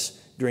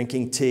someplace,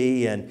 drinking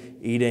tea and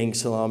eating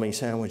salami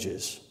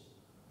sandwiches,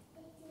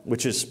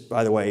 which is,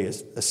 by the way,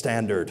 is a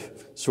standard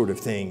sort of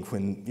thing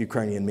when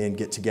Ukrainian men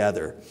get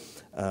together.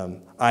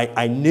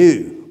 I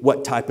knew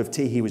what type of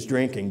tea he was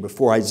drinking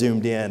before I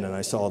zoomed in and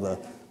I saw the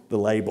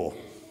label.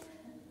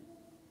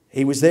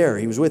 He was there.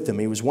 He was with them.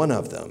 He was one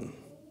of them.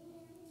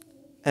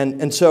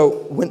 And so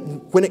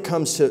when it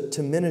comes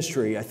to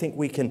ministry, I think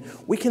we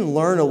can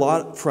learn a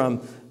lot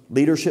from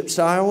leadership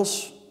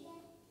styles,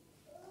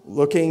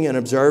 looking and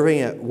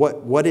observing at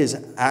what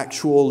is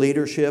actual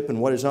leadership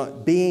and what is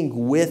not.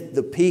 Being with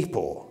the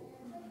people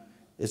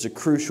is a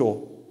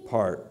crucial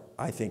part,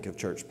 I think, of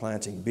church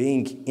planting.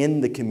 Being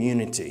in the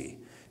community,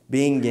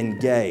 being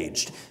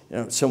engaged.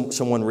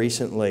 Someone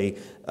recently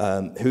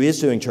who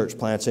is doing church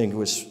planting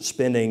was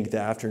spending the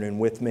afternoon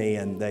with me,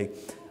 and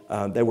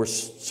they were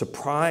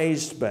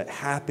surprised but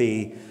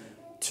happy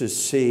to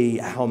see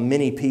how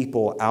many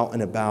people out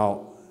and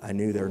about. I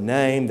knew their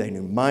name, they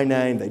knew my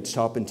name, they'd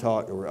stop and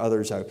talk. There were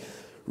others I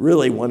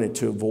really wanted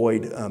to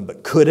avoid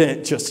but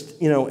couldn't,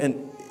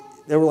 and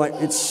they were like,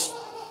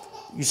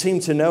 you seem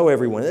to know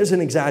everyone. There's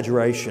an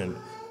exaggeration,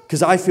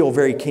 because I feel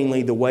very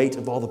keenly the weight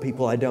of all the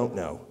people I don't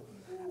know.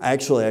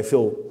 Actually, I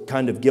feel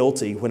kind of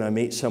guilty when I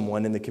meet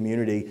someone in the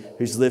community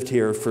who's lived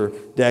here for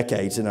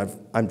decades, and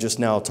I'm just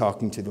now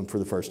talking to them for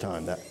the first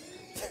time.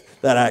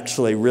 That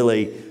actually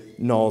really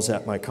gnaws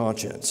at my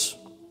conscience.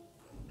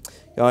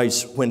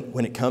 Guys,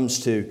 when it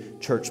comes to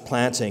church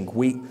planting,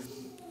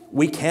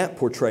 we can't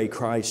portray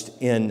Christ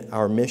in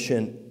our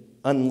mission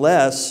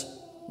unless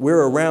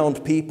we're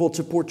around people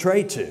to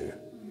portray to.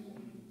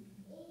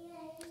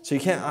 So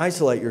you can't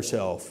isolate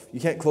yourself. You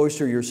can't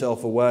cloister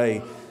yourself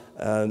away.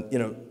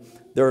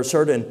 There are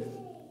certain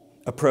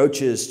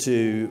approaches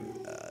to,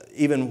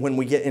 even when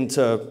we get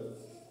into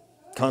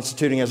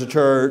constituting as a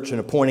church and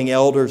appointing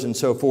elders and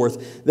so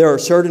forth, there are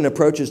certain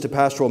approaches to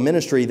pastoral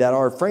ministry that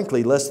are,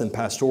 frankly, less than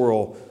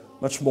pastoral,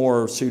 much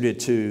more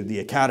suited to the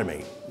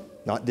academy.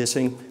 Not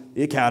dissing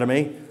the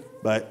academy,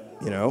 but,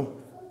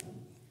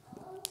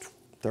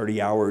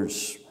 30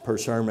 hours per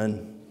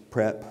sermon,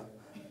 prep.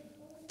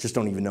 Just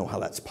don't even know how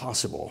that's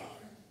possible.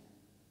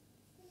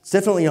 It's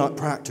definitely not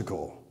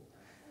practical.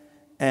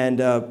 And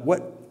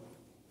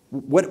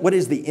what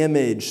is the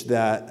image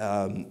that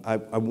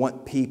I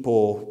want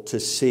people to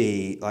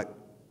see? Like,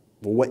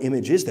 well, what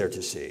image is there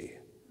to see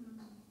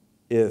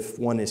if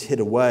one is hid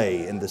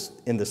away in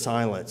the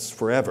silence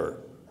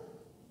forever,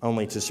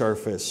 only to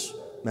surface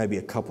maybe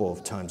a couple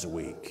of times a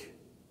week?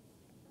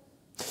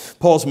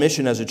 Paul's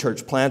mission as a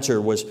church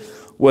planter was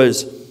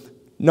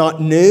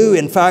not new.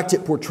 In fact,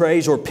 it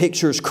portrays or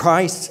pictures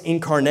Christ's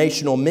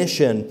incarnational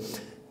mission.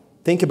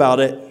 Think about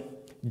it.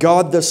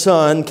 God the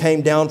Son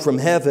came down from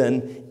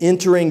heaven,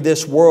 entering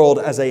this world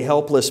as a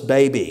helpless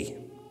baby.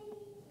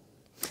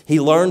 He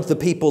learned the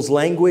people's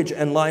language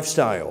and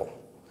lifestyle.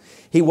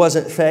 He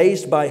wasn't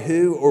fazed by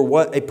who or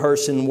what a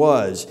person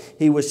was.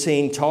 He was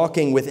seen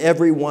talking with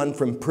everyone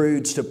from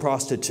prudes to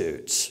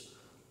prostitutes.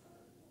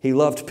 He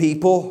loved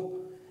people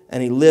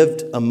and he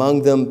lived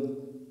among them,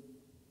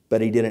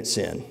 but he didn't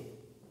sin.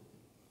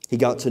 He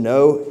got to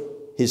know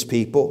his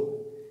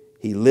people.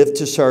 He lived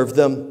to serve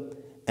them,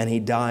 and he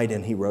died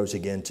and he rose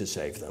again to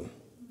save them.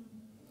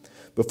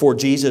 Before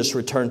Jesus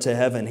returned to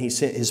heaven, he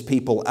sent his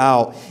people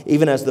out,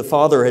 even as the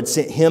Father had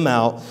sent him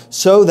out,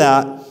 so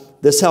that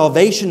the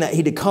salvation that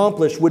he'd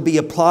accomplished would be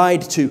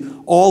applied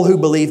to all who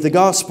believe the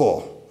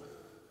gospel.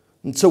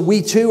 And so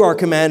we too are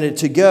commanded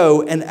to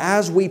go, and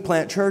as we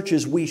plant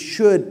churches, we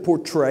should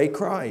portray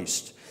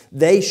Christ.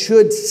 They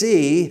should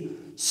see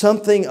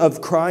something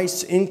of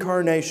Christ's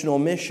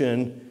incarnational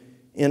mission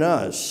in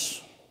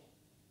us.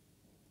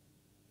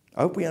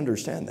 I hope we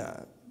understand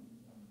that.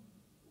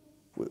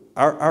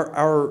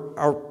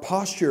 Our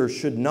posture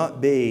should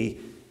not be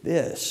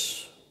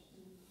this.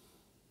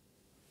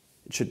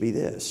 It should be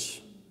this.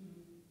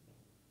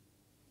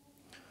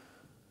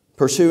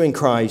 Pursuing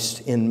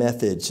Christ in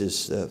methods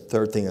is the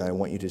third thing that I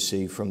want you to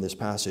see from this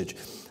passage.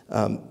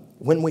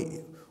 When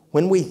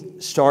we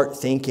start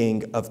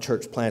thinking of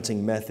church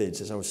planting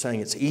methods, as I was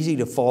saying, it's easy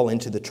to fall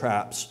into the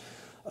traps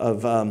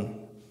of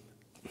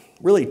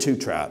really two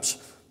traps.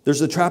 There's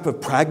the trap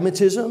of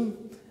pragmatism,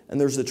 and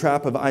there's the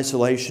trap of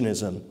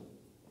isolationism.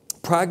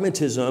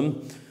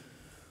 Pragmatism,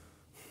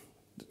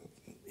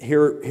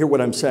 hear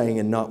what I'm saying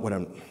and not what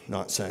I'm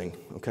not saying,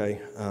 okay?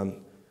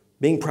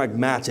 Being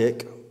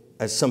pragmatic,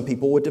 as some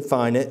people would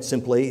define it,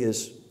 simply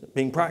is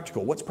being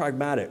practical. What's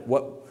pragmatic?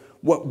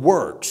 What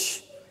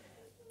works?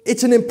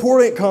 It's an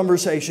important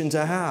conversation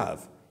to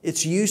have.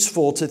 It's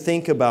useful to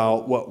think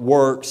about what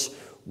works,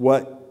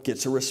 what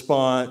gets a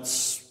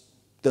response,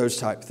 those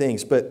type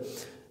things. But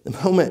the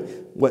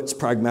moment what's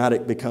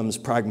pragmatic becomes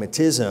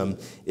pragmatism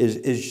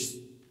is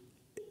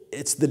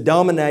it's the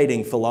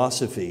dominating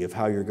philosophy of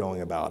how you're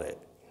going about it.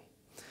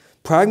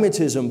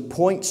 Pragmatism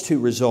points to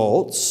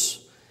results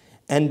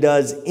and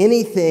does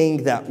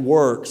anything that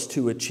works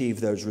to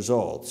achieve those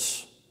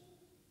results.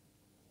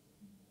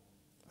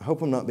 I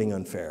hope I'm not being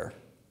unfair.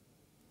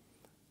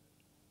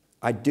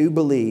 I do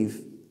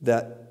believe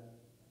that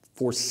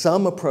for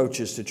some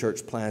approaches to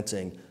church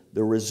planting,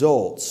 the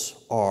results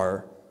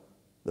are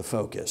the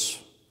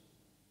focus.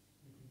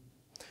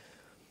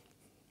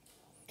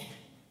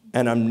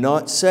 And I'm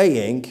not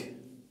saying,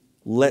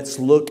 let's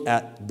look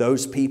at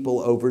those people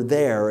over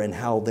there and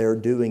how they're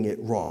doing it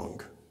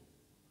wrong.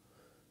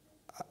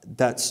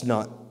 That's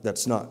not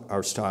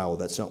our style.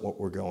 That's not what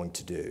we're going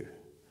to do.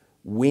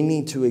 We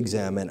need to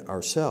examine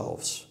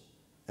ourselves,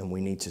 and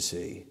we need to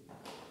see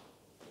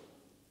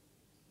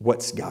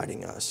what's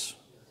guiding us,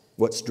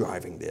 what's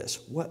driving this.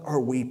 What are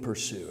we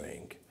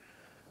pursuing?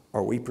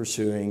 Are we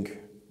pursuing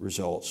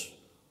results,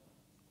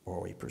 or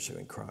are we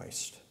pursuing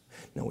Christ?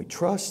 Now, we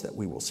trust that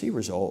we will see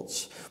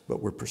results,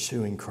 but we're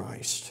pursuing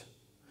Christ.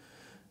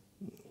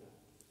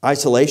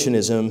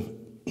 Isolationism,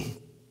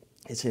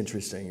 it's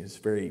interesting. It's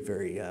very,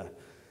 very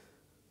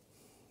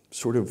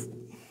sort of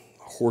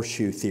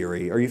horseshoe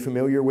theory. Are you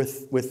familiar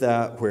with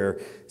that? Where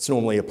it's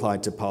normally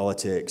applied to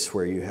politics,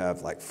 where you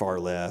have like far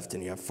left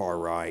and you have far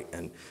right,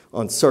 and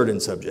on certain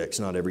subjects,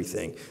 not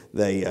everything,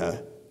 they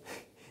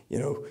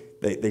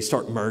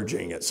start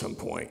merging at some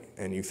point,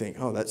 and you think,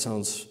 oh, that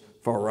sounds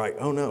far right.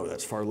 Oh no,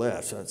 that's far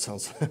left. So that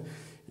sounds,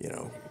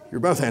 you're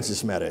both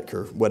anti-Semitic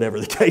or whatever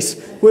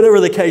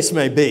the case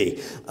may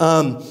be.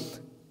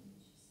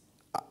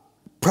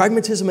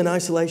 Pragmatism and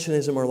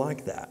isolationism are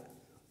like that.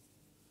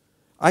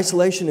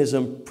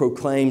 Isolationism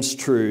proclaims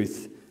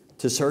truth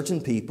to certain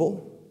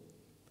people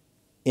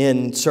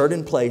in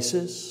certain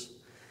places.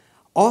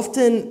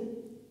 Often,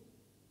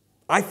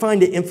 I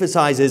find it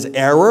emphasizes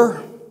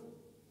error,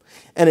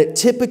 and it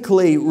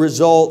typically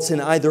results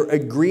in either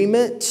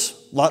agreement,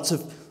 lots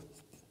of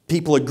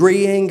people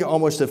agreeing,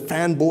 almost a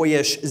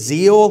fanboyish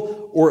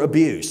zeal, or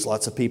abuse,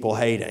 lots of people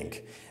hating.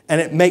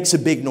 And it makes a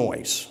big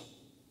noise.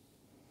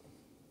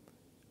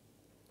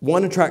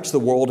 One attracts the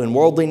world and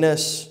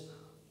worldliness.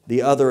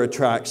 The other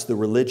attracts the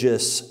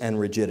religious and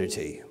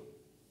rigidity.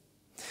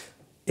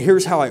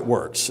 Here's how it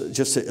works,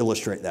 just to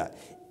illustrate that.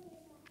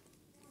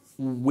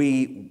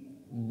 We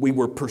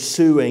were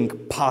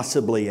pursuing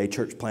possibly a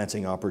church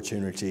planting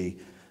opportunity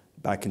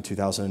back in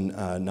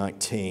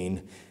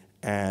 2019,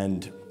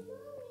 and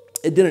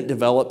it didn't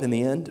develop in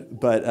the end,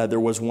 but there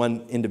was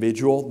one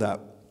individual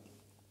that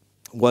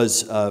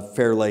was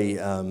fairly,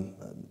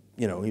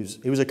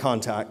 he was a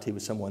contact. He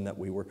was someone that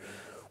we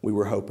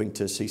were hoping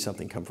to see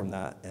something come from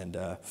that. And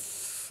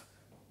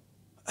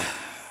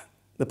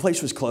the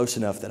place was close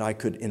enough that I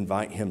could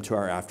invite him to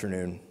our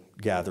afternoon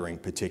gathering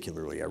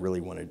particularly. I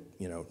really wanted,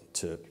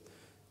 to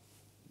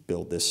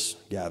build this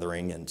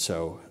gathering. And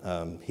so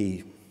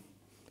he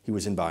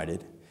was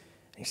invited.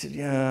 He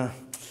said,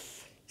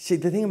 see,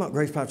 the thing about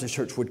Grace Baptist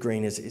Church Wood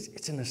Green is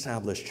it's an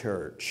established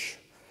church.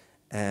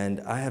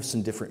 And I have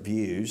some different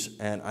views,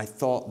 and I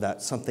thought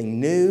that something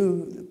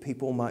new,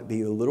 people might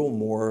be a little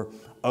more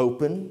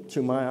open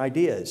to my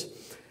ideas.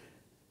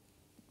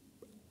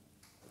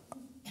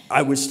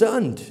 I was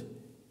stunned.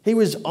 He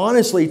was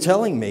honestly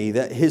telling me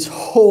that his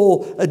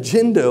whole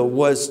agenda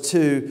was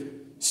to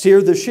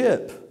steer the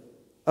ship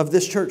of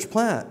this church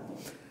plant.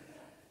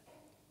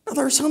 Now,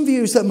 there are some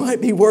views that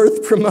might be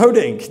worth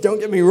promoting, don't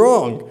get me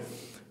wrong,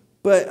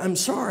 but I'm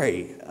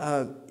sorry.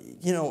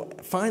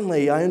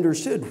 Finally I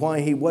understood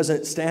why he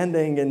wasn't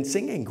standing and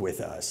singing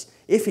with us.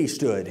 If he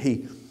stood,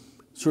 he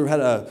sort of had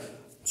a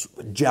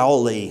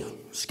jowly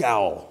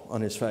scowl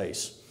on his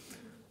face,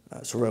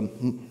 sort of a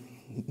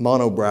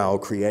monobrow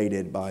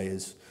created by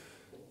his.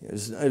 It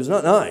was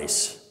not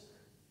nice.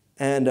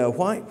 And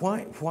why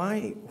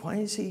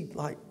is he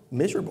like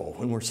miserable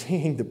when we're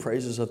singing the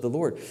praises of the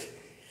Lord?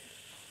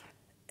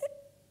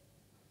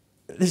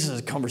 This is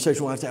a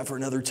conversation we'll have to have for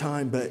another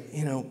time, but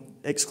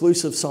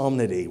exclusive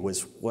psalmody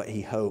was what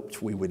he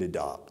hoped we would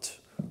adopt.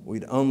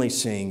 We'd only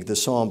sing the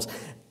Psalms.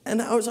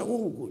 And I was like,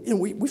 well,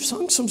 we've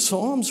sung some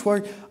Psalms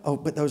where,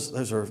 but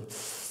those are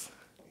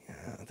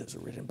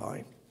written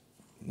by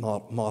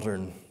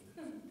modern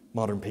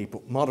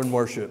people, modern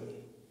worship.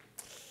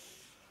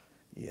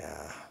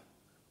 Yeah.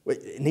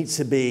 It needs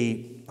to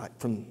be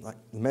from the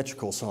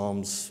metrical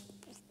Psalms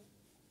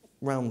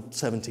around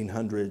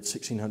 1700,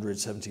 1600,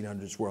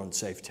 1700s. We're on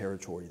safe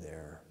territory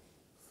there.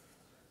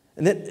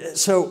 And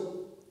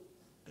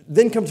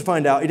then come to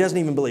find out he doesn't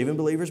even believe in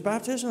believers'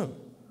 baptism.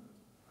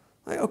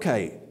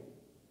 Okay,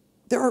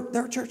 there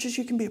are churches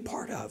you can be a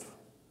part of.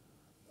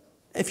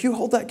 If you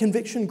hold that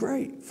conviction,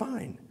 great,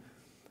 fine.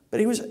 But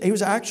he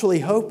was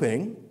actually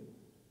hoping,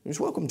 he was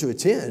welcome to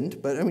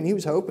attend, but he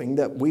was hoping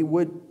that we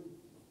would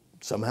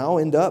somehow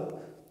end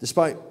up,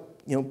 despite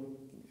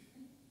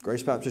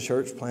Grace Baptist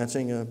Church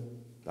planting a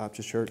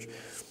Baptist church,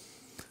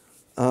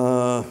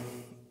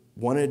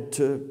 wanted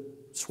to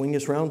swing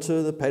us around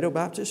to the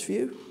Paedo-Baptist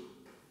view.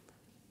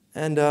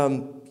 And,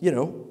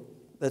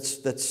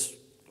 that's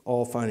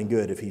all fine and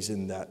good if he's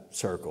in that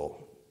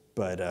circle.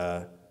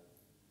 But,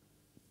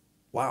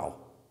 wow.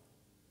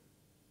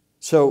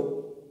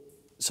 So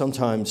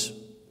sometimes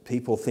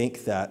people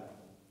think that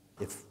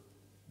if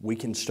we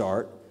can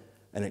start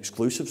an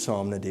exclusive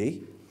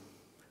psalmody,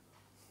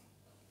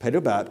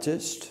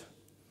 Paedo-Baptist,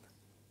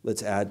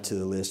 let's add to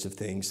the list of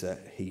things that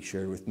he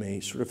shared with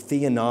me, sort of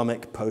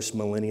theonomic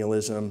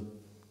postmillennialism.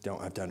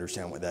 Don't have to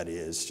understand what that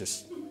is.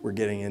 Just we're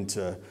getting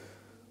into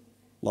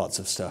lots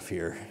of stuff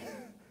here.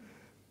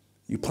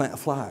 You plant a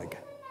flag.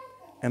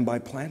 And by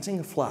planting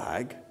a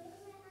flag,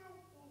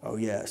 oh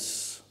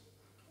yes,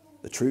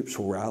 the troops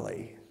will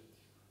rally.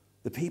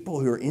 The people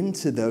who are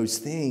into those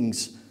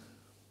things,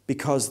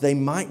 because they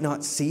might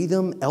not see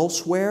them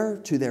elsewhere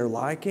to their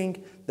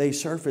liking, they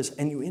surface,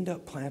 and you end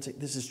up planting,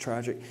 this is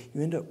tragic,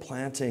 you end up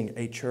planting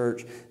a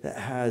church that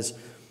has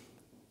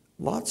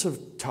lots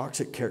of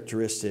toxic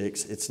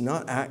characteristics. It's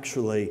not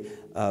actually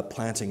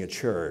planting a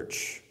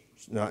church,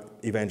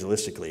 not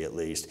evangelistically at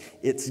least.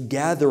 It's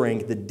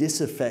gathering the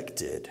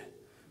disaffected,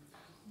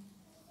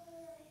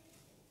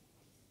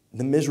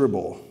 the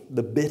miserable,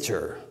 the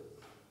bitter,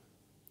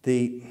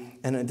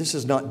 and this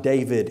is not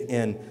David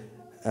in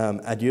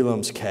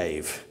Adullam's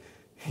cave.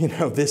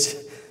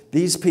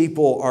 These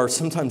people are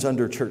sometimes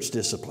under church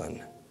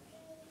discipline,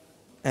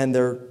 and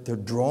they're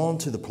drawn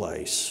to the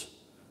place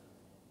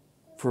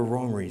for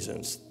wrong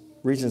reasons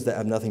that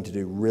have nothing to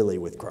do really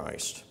with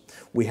Christ.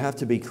 We have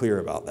to be clear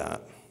about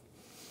that.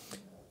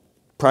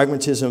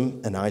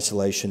 Pragmatism and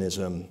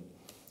isolationism,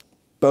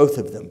 both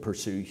of them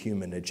pursue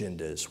human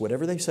agendas,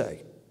 whatever they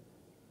say.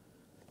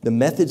 The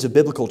methods of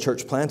biblical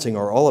church planting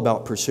are all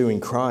about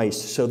pursuing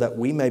Christ so that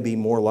we may be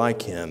more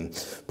like Him.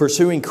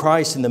 Pursuing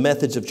Christ in the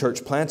methods of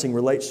church planting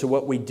relates to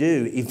what we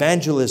do,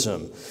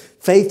 evangelism,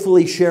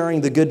 faithfully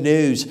sharing the good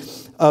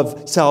news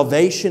of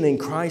salvation in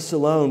Christ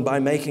alone by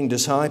making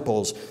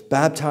disciples,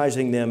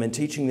 baptizing them and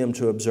teaching them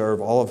to observe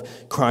all of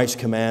Christ's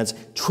commands,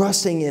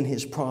 trusting in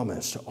His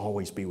promise to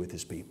always be with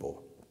His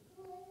people.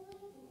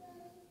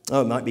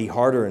 Oh, it might be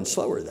harder and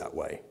slower that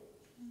way,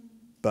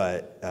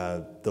 but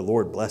the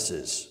Lord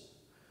blesses.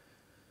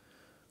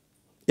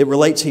 It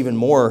relates even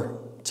more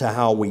to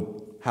how we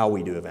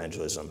do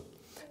evangelism.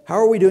 How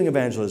are we doing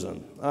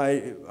evangelism?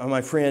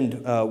 My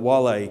friend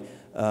Wale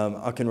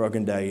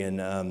Akinrogande in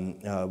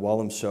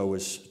Wallamso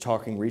was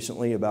talking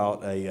recently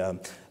about a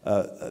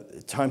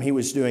time he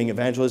was doing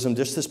evangelism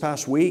just this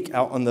past week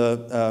out on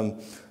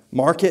the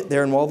market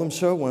there in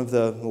Wallamso, one of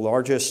the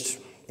largest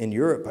in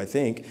Europe, I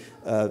think.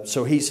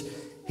 So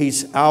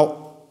he's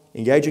out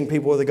engaging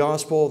people with the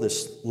gospel.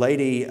 This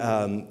lady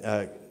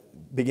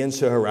begins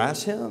to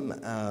harass him,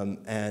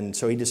 and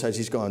so he decides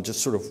he's going to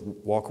just sort of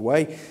walk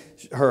away.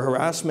 Her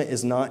harassment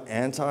is not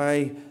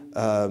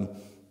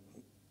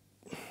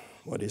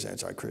what is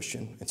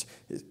anti-Christian?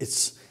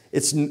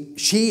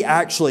 She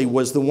actually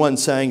was the one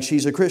saying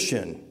she's a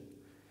Christian,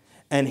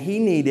 and he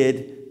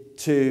needed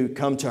to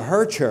come to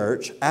her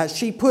church, as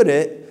she put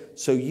it,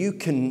 so you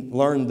can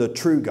learn the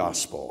true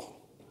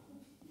gospel.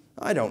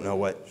 I don't know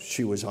what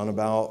she was on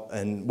about,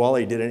 and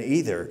Wally didn't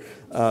either.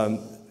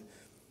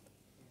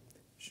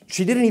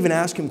 She didn't even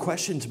ask him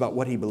questions about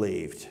what he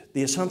believed.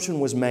 The assumption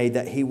was made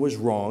that he was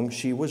wrong,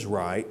 she was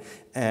right,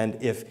 and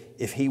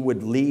if he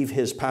would leave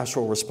his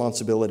pastoral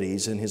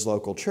responsibilities in his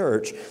local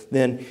church,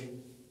 then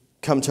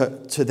come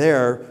to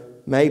there,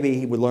 maybe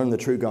he would learn the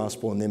true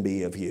gospel and then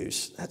be of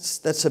use.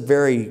 That's a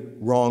very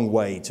wrong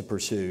way to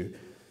pursue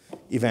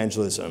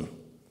evangelism.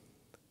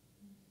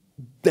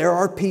 There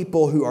are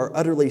people who are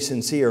utterly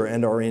sincere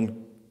and are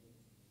in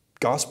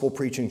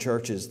gospel-preaching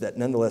churches that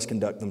nonetheless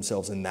conduct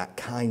themselves in that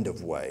kind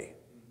of way.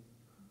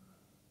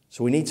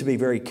 So we need to be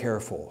very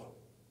careful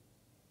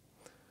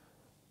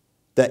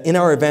that in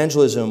our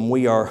evangelism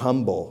we are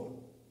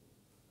humble,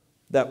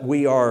 that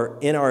we are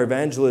in our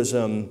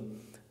evangelism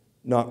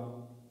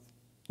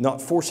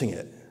not forcing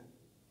it,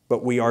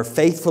 but we are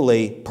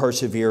faithfully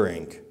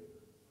persevering,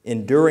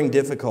 enduring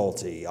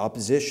difficulty,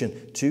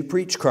 opposition to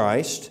preach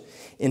Christ,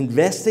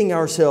 investing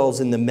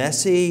ourselves in the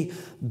messy,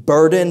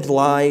 burdened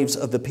lives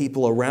of the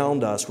people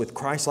around us with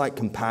Christ-like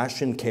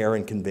compassion, care,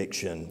 and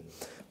conviction.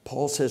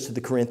 Paul says to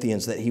the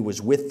Corinthians that he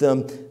was with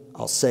them,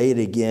 I'll say it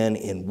again,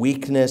 in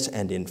weakness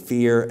and in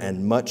fear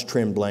and much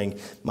trembling.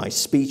 My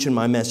speech and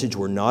my message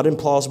were not in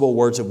plausible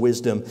words of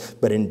wisdom,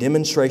 but in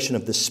demonstration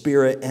of the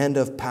Spirit and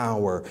of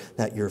power,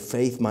 that your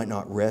faith might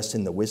not rest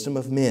in the wisdom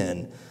of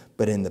men,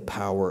 but in the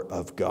power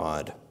of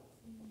God.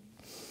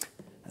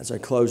 As I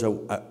close,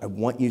 I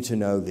want you to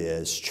know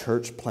this.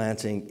 Church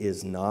planting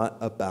is not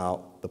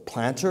about the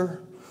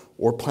planter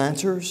or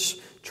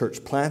planters.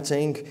 Church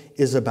planting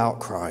is about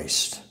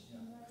Christ.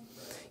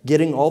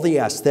 Getting all the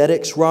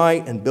aesthetics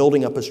right and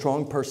building up a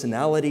strong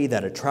personality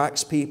that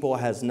attracts people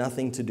has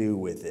nothing to do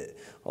with it.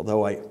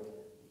 Although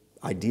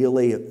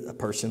ideally a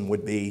person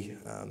would be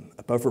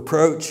above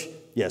reproach.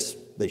 Yes,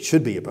 they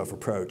should be above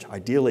reproach.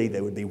 Ideally,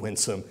 they would be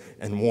winsome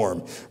and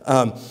warm.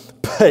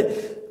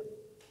 But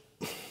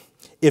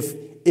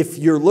if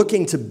you're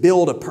looking to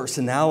build a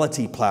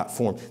personality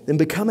platform, then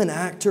become an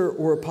actor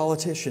or a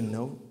politician.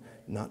 No,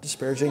 not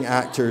disparaging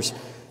actors,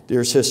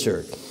 dear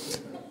sister.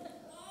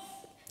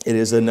 It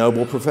is a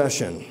noble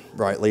profession,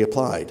 rightly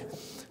applied.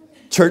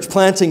 Church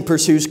planting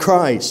pursues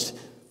Christ.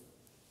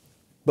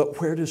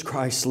 But where does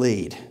Christ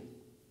lead?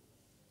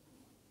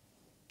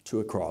 To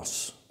a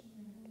cross.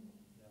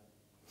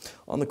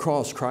 On the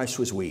cross, Christ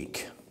was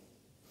weak.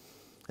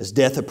 As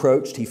death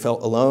approached, he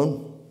felt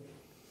alone.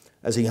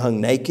 As he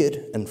hung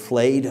naked and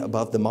flayed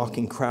above the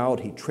mocking crowd,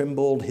 he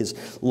trembled.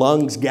 His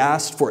lungs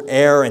gasped for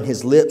air and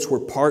his lips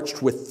were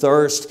parched with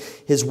thirst.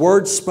 His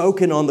words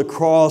spoken on the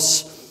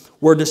cross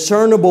were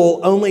discernible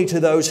only to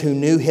those who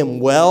knew him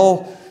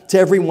well. To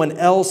everyone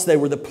else, they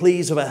were the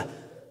pleas of a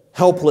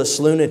helpless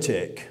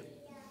lunatic.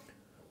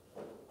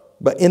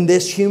 But in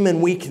this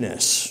human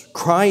weakness,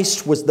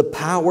 Christ was the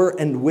power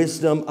and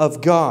wisdom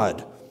of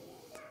God.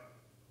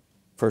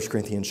 1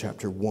 Corinthians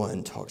chapter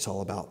 1 talks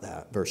all about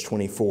that. Verse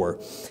 24.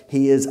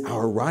 He is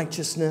our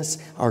righteousness,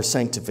 our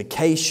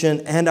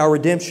sanctification, and our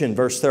redemption.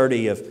 Verse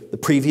 30 of the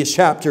previous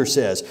chapter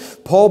says.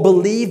 Paul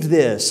believed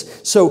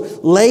this. So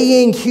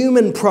laying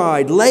human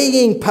pride,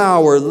 laying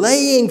power,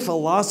 laying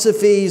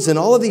philosophies, and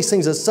all of these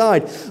things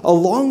aside,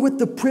 along with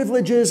the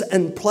privileges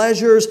and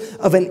pleasures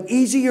of an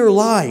easier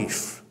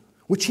life,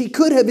 which he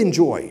could have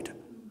enjoyed,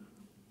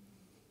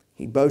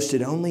 he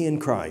boasted only in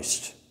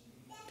Christ.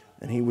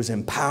 And he was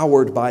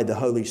empowered by the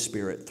Holy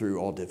Spirit through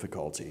all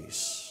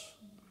difficulties.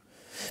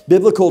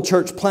 Biblical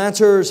church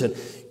planters and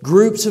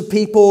groups of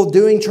people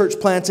doing church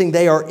planting,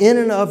 they are in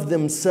and of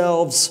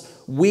themselves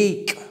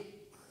weak,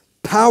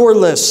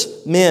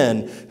 powerless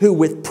men who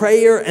with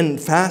prayer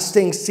and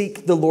fasting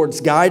seek the Lord's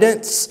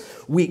guidance,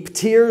 weep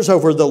tears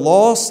over the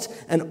lost,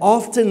 and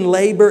often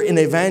labor in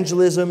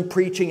evangelism,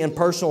 preaching, and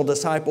personal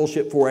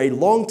discipleship for a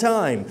long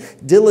time,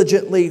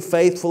 diligently,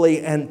 faithfully,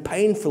 and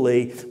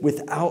painfully,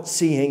 without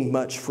seeing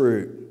much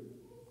fruit.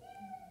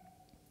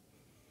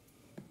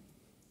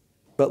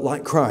 But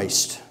like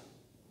Christ,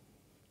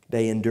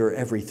 they endure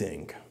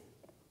everything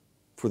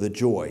for the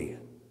joy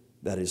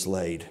that is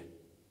laid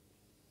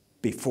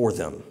before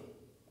them.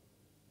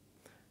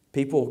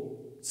 People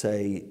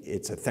say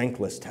it's a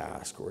thankless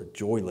task or a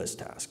joyless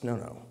task.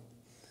 No.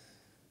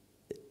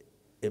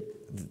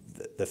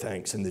 The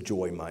thanks and the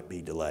joy might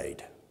be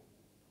delayed,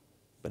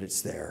 but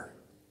it's there.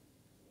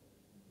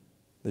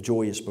 The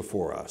joy is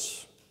before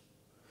us.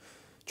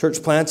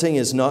 Church planting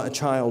is not a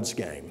child's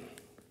game.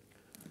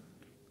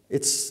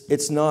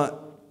 It's not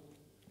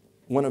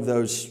one of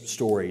those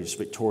stories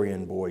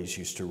Victorian boys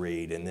used to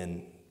read and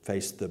then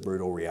face the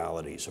brutal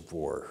realities of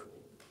war.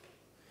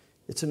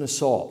 It's an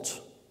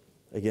assault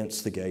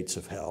against the gates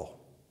of hell.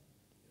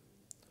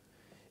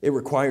 It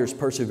requires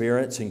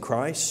perseverance in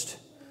Christ,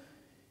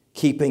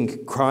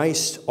 keeping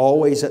Christ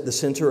always at the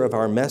center of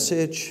our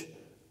message,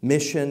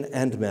 mission,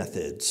 and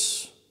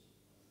methods.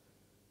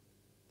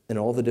 And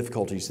all the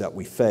difficulties that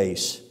we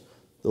face,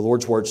 the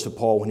Lord's words to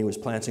Paul when he was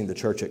planting the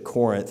church at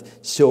Corinth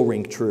still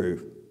ring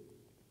true.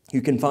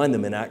 You can find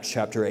them in Acts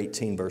chapter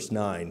 18, verse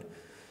 9.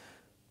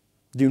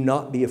 Do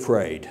not be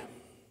afraid,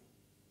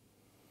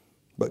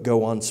 but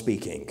go on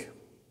speaking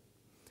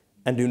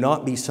and do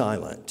not be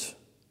silent,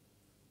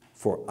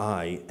 for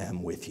I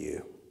am with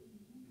you.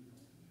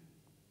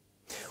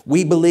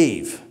 We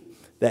believe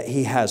that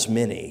he has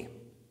many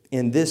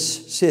in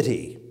this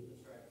city,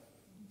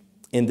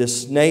 in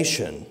this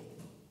nation,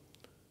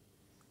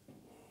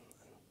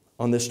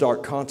 on this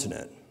dark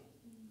continent,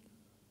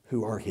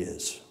 who are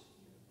his.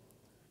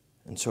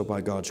 And so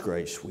by God's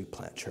grace, we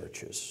plant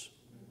churches.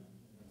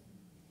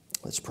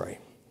 Let's pray.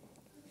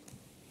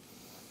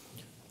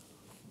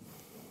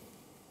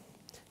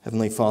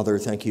 Heavenly Father,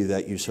 thank you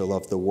that you so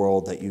loved the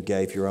world that you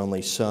gave your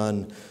only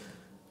Son,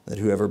 that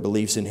whoever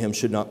believes in him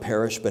should not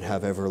perish but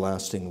have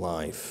everlasting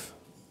life.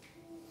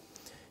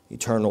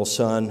 Eternal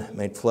Son,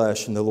 made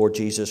flesh in the Lord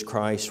Jesus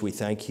Christ, we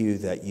thank you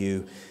that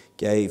you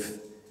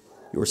gave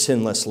your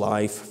sinless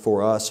life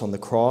for us on the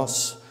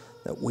cross,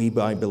 that we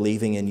by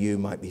believing in you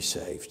might be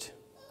saved.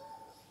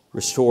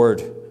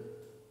 Restored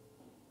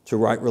to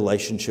right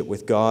relationship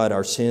with God,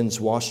 our sins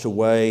washed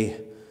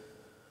away,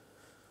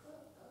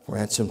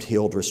 ransomed,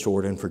 healed,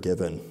 restored, and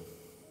forgiven.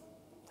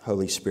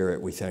 Holy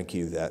Spirit, we thank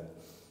you that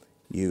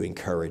you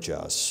encourage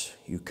us,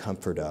 you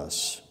comfort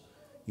us,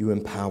 you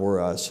empower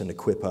us and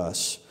equip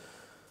us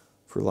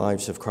for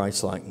lives of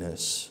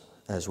Christ-likeness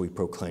as we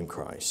proclaim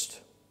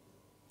Christ.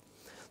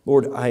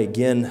 Lord, I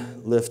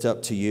again lift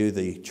up to you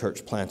the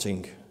church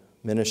planting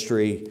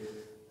ministry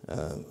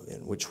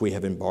in which we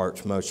have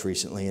embarked most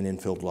recently in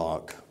Enfield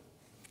Lock.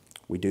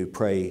 We do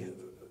pray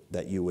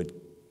that you would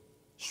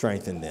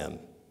strengthen them,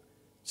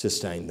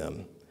 sustain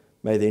them.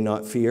 May they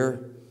not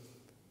fear,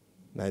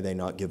 may they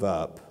not give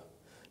up,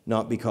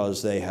 not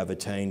because they have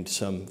attained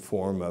some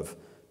form of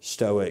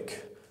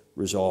stoic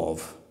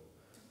resolve,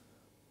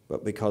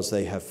 but because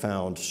they have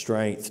found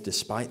strength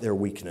despite their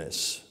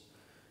weakness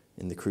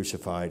in the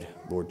crucified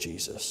Lord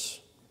Jesus.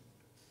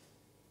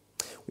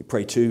 We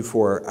pray too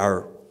for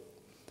our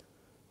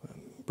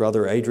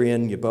brother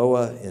Adrian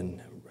Yeboah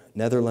in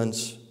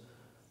Netherlands.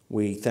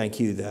 We thank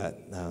you that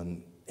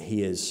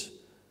he is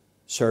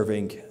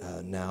serving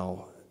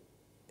now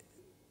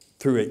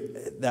through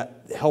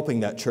helping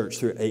that church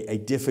through a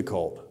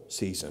difficult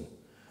season.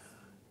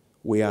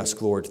 We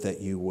ask, Lord, that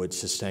you would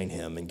sustain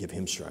him and give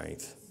him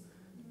strength.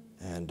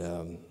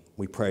 And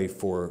we pray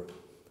for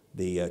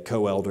the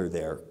co-elder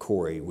there,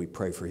 Corey. We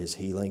pray for his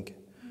healing,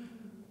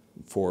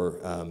 for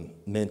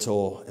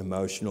mental,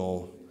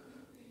 emotional,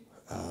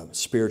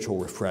 spiritual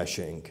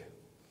refreshing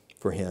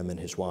for him and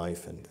his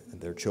wife and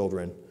their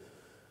children.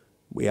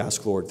 We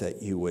ask, Lord,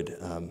 that you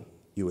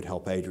would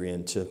help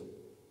Adrian to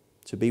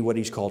be what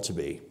he's called to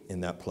be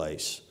in that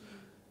place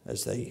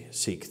as they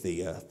seek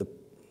the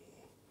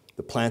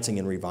planting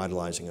and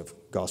revitalizing of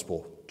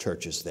gospel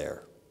churches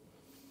there.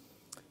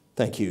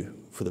 Thank you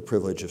for the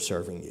privilege of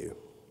serving you.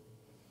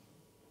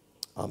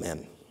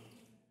 Amen.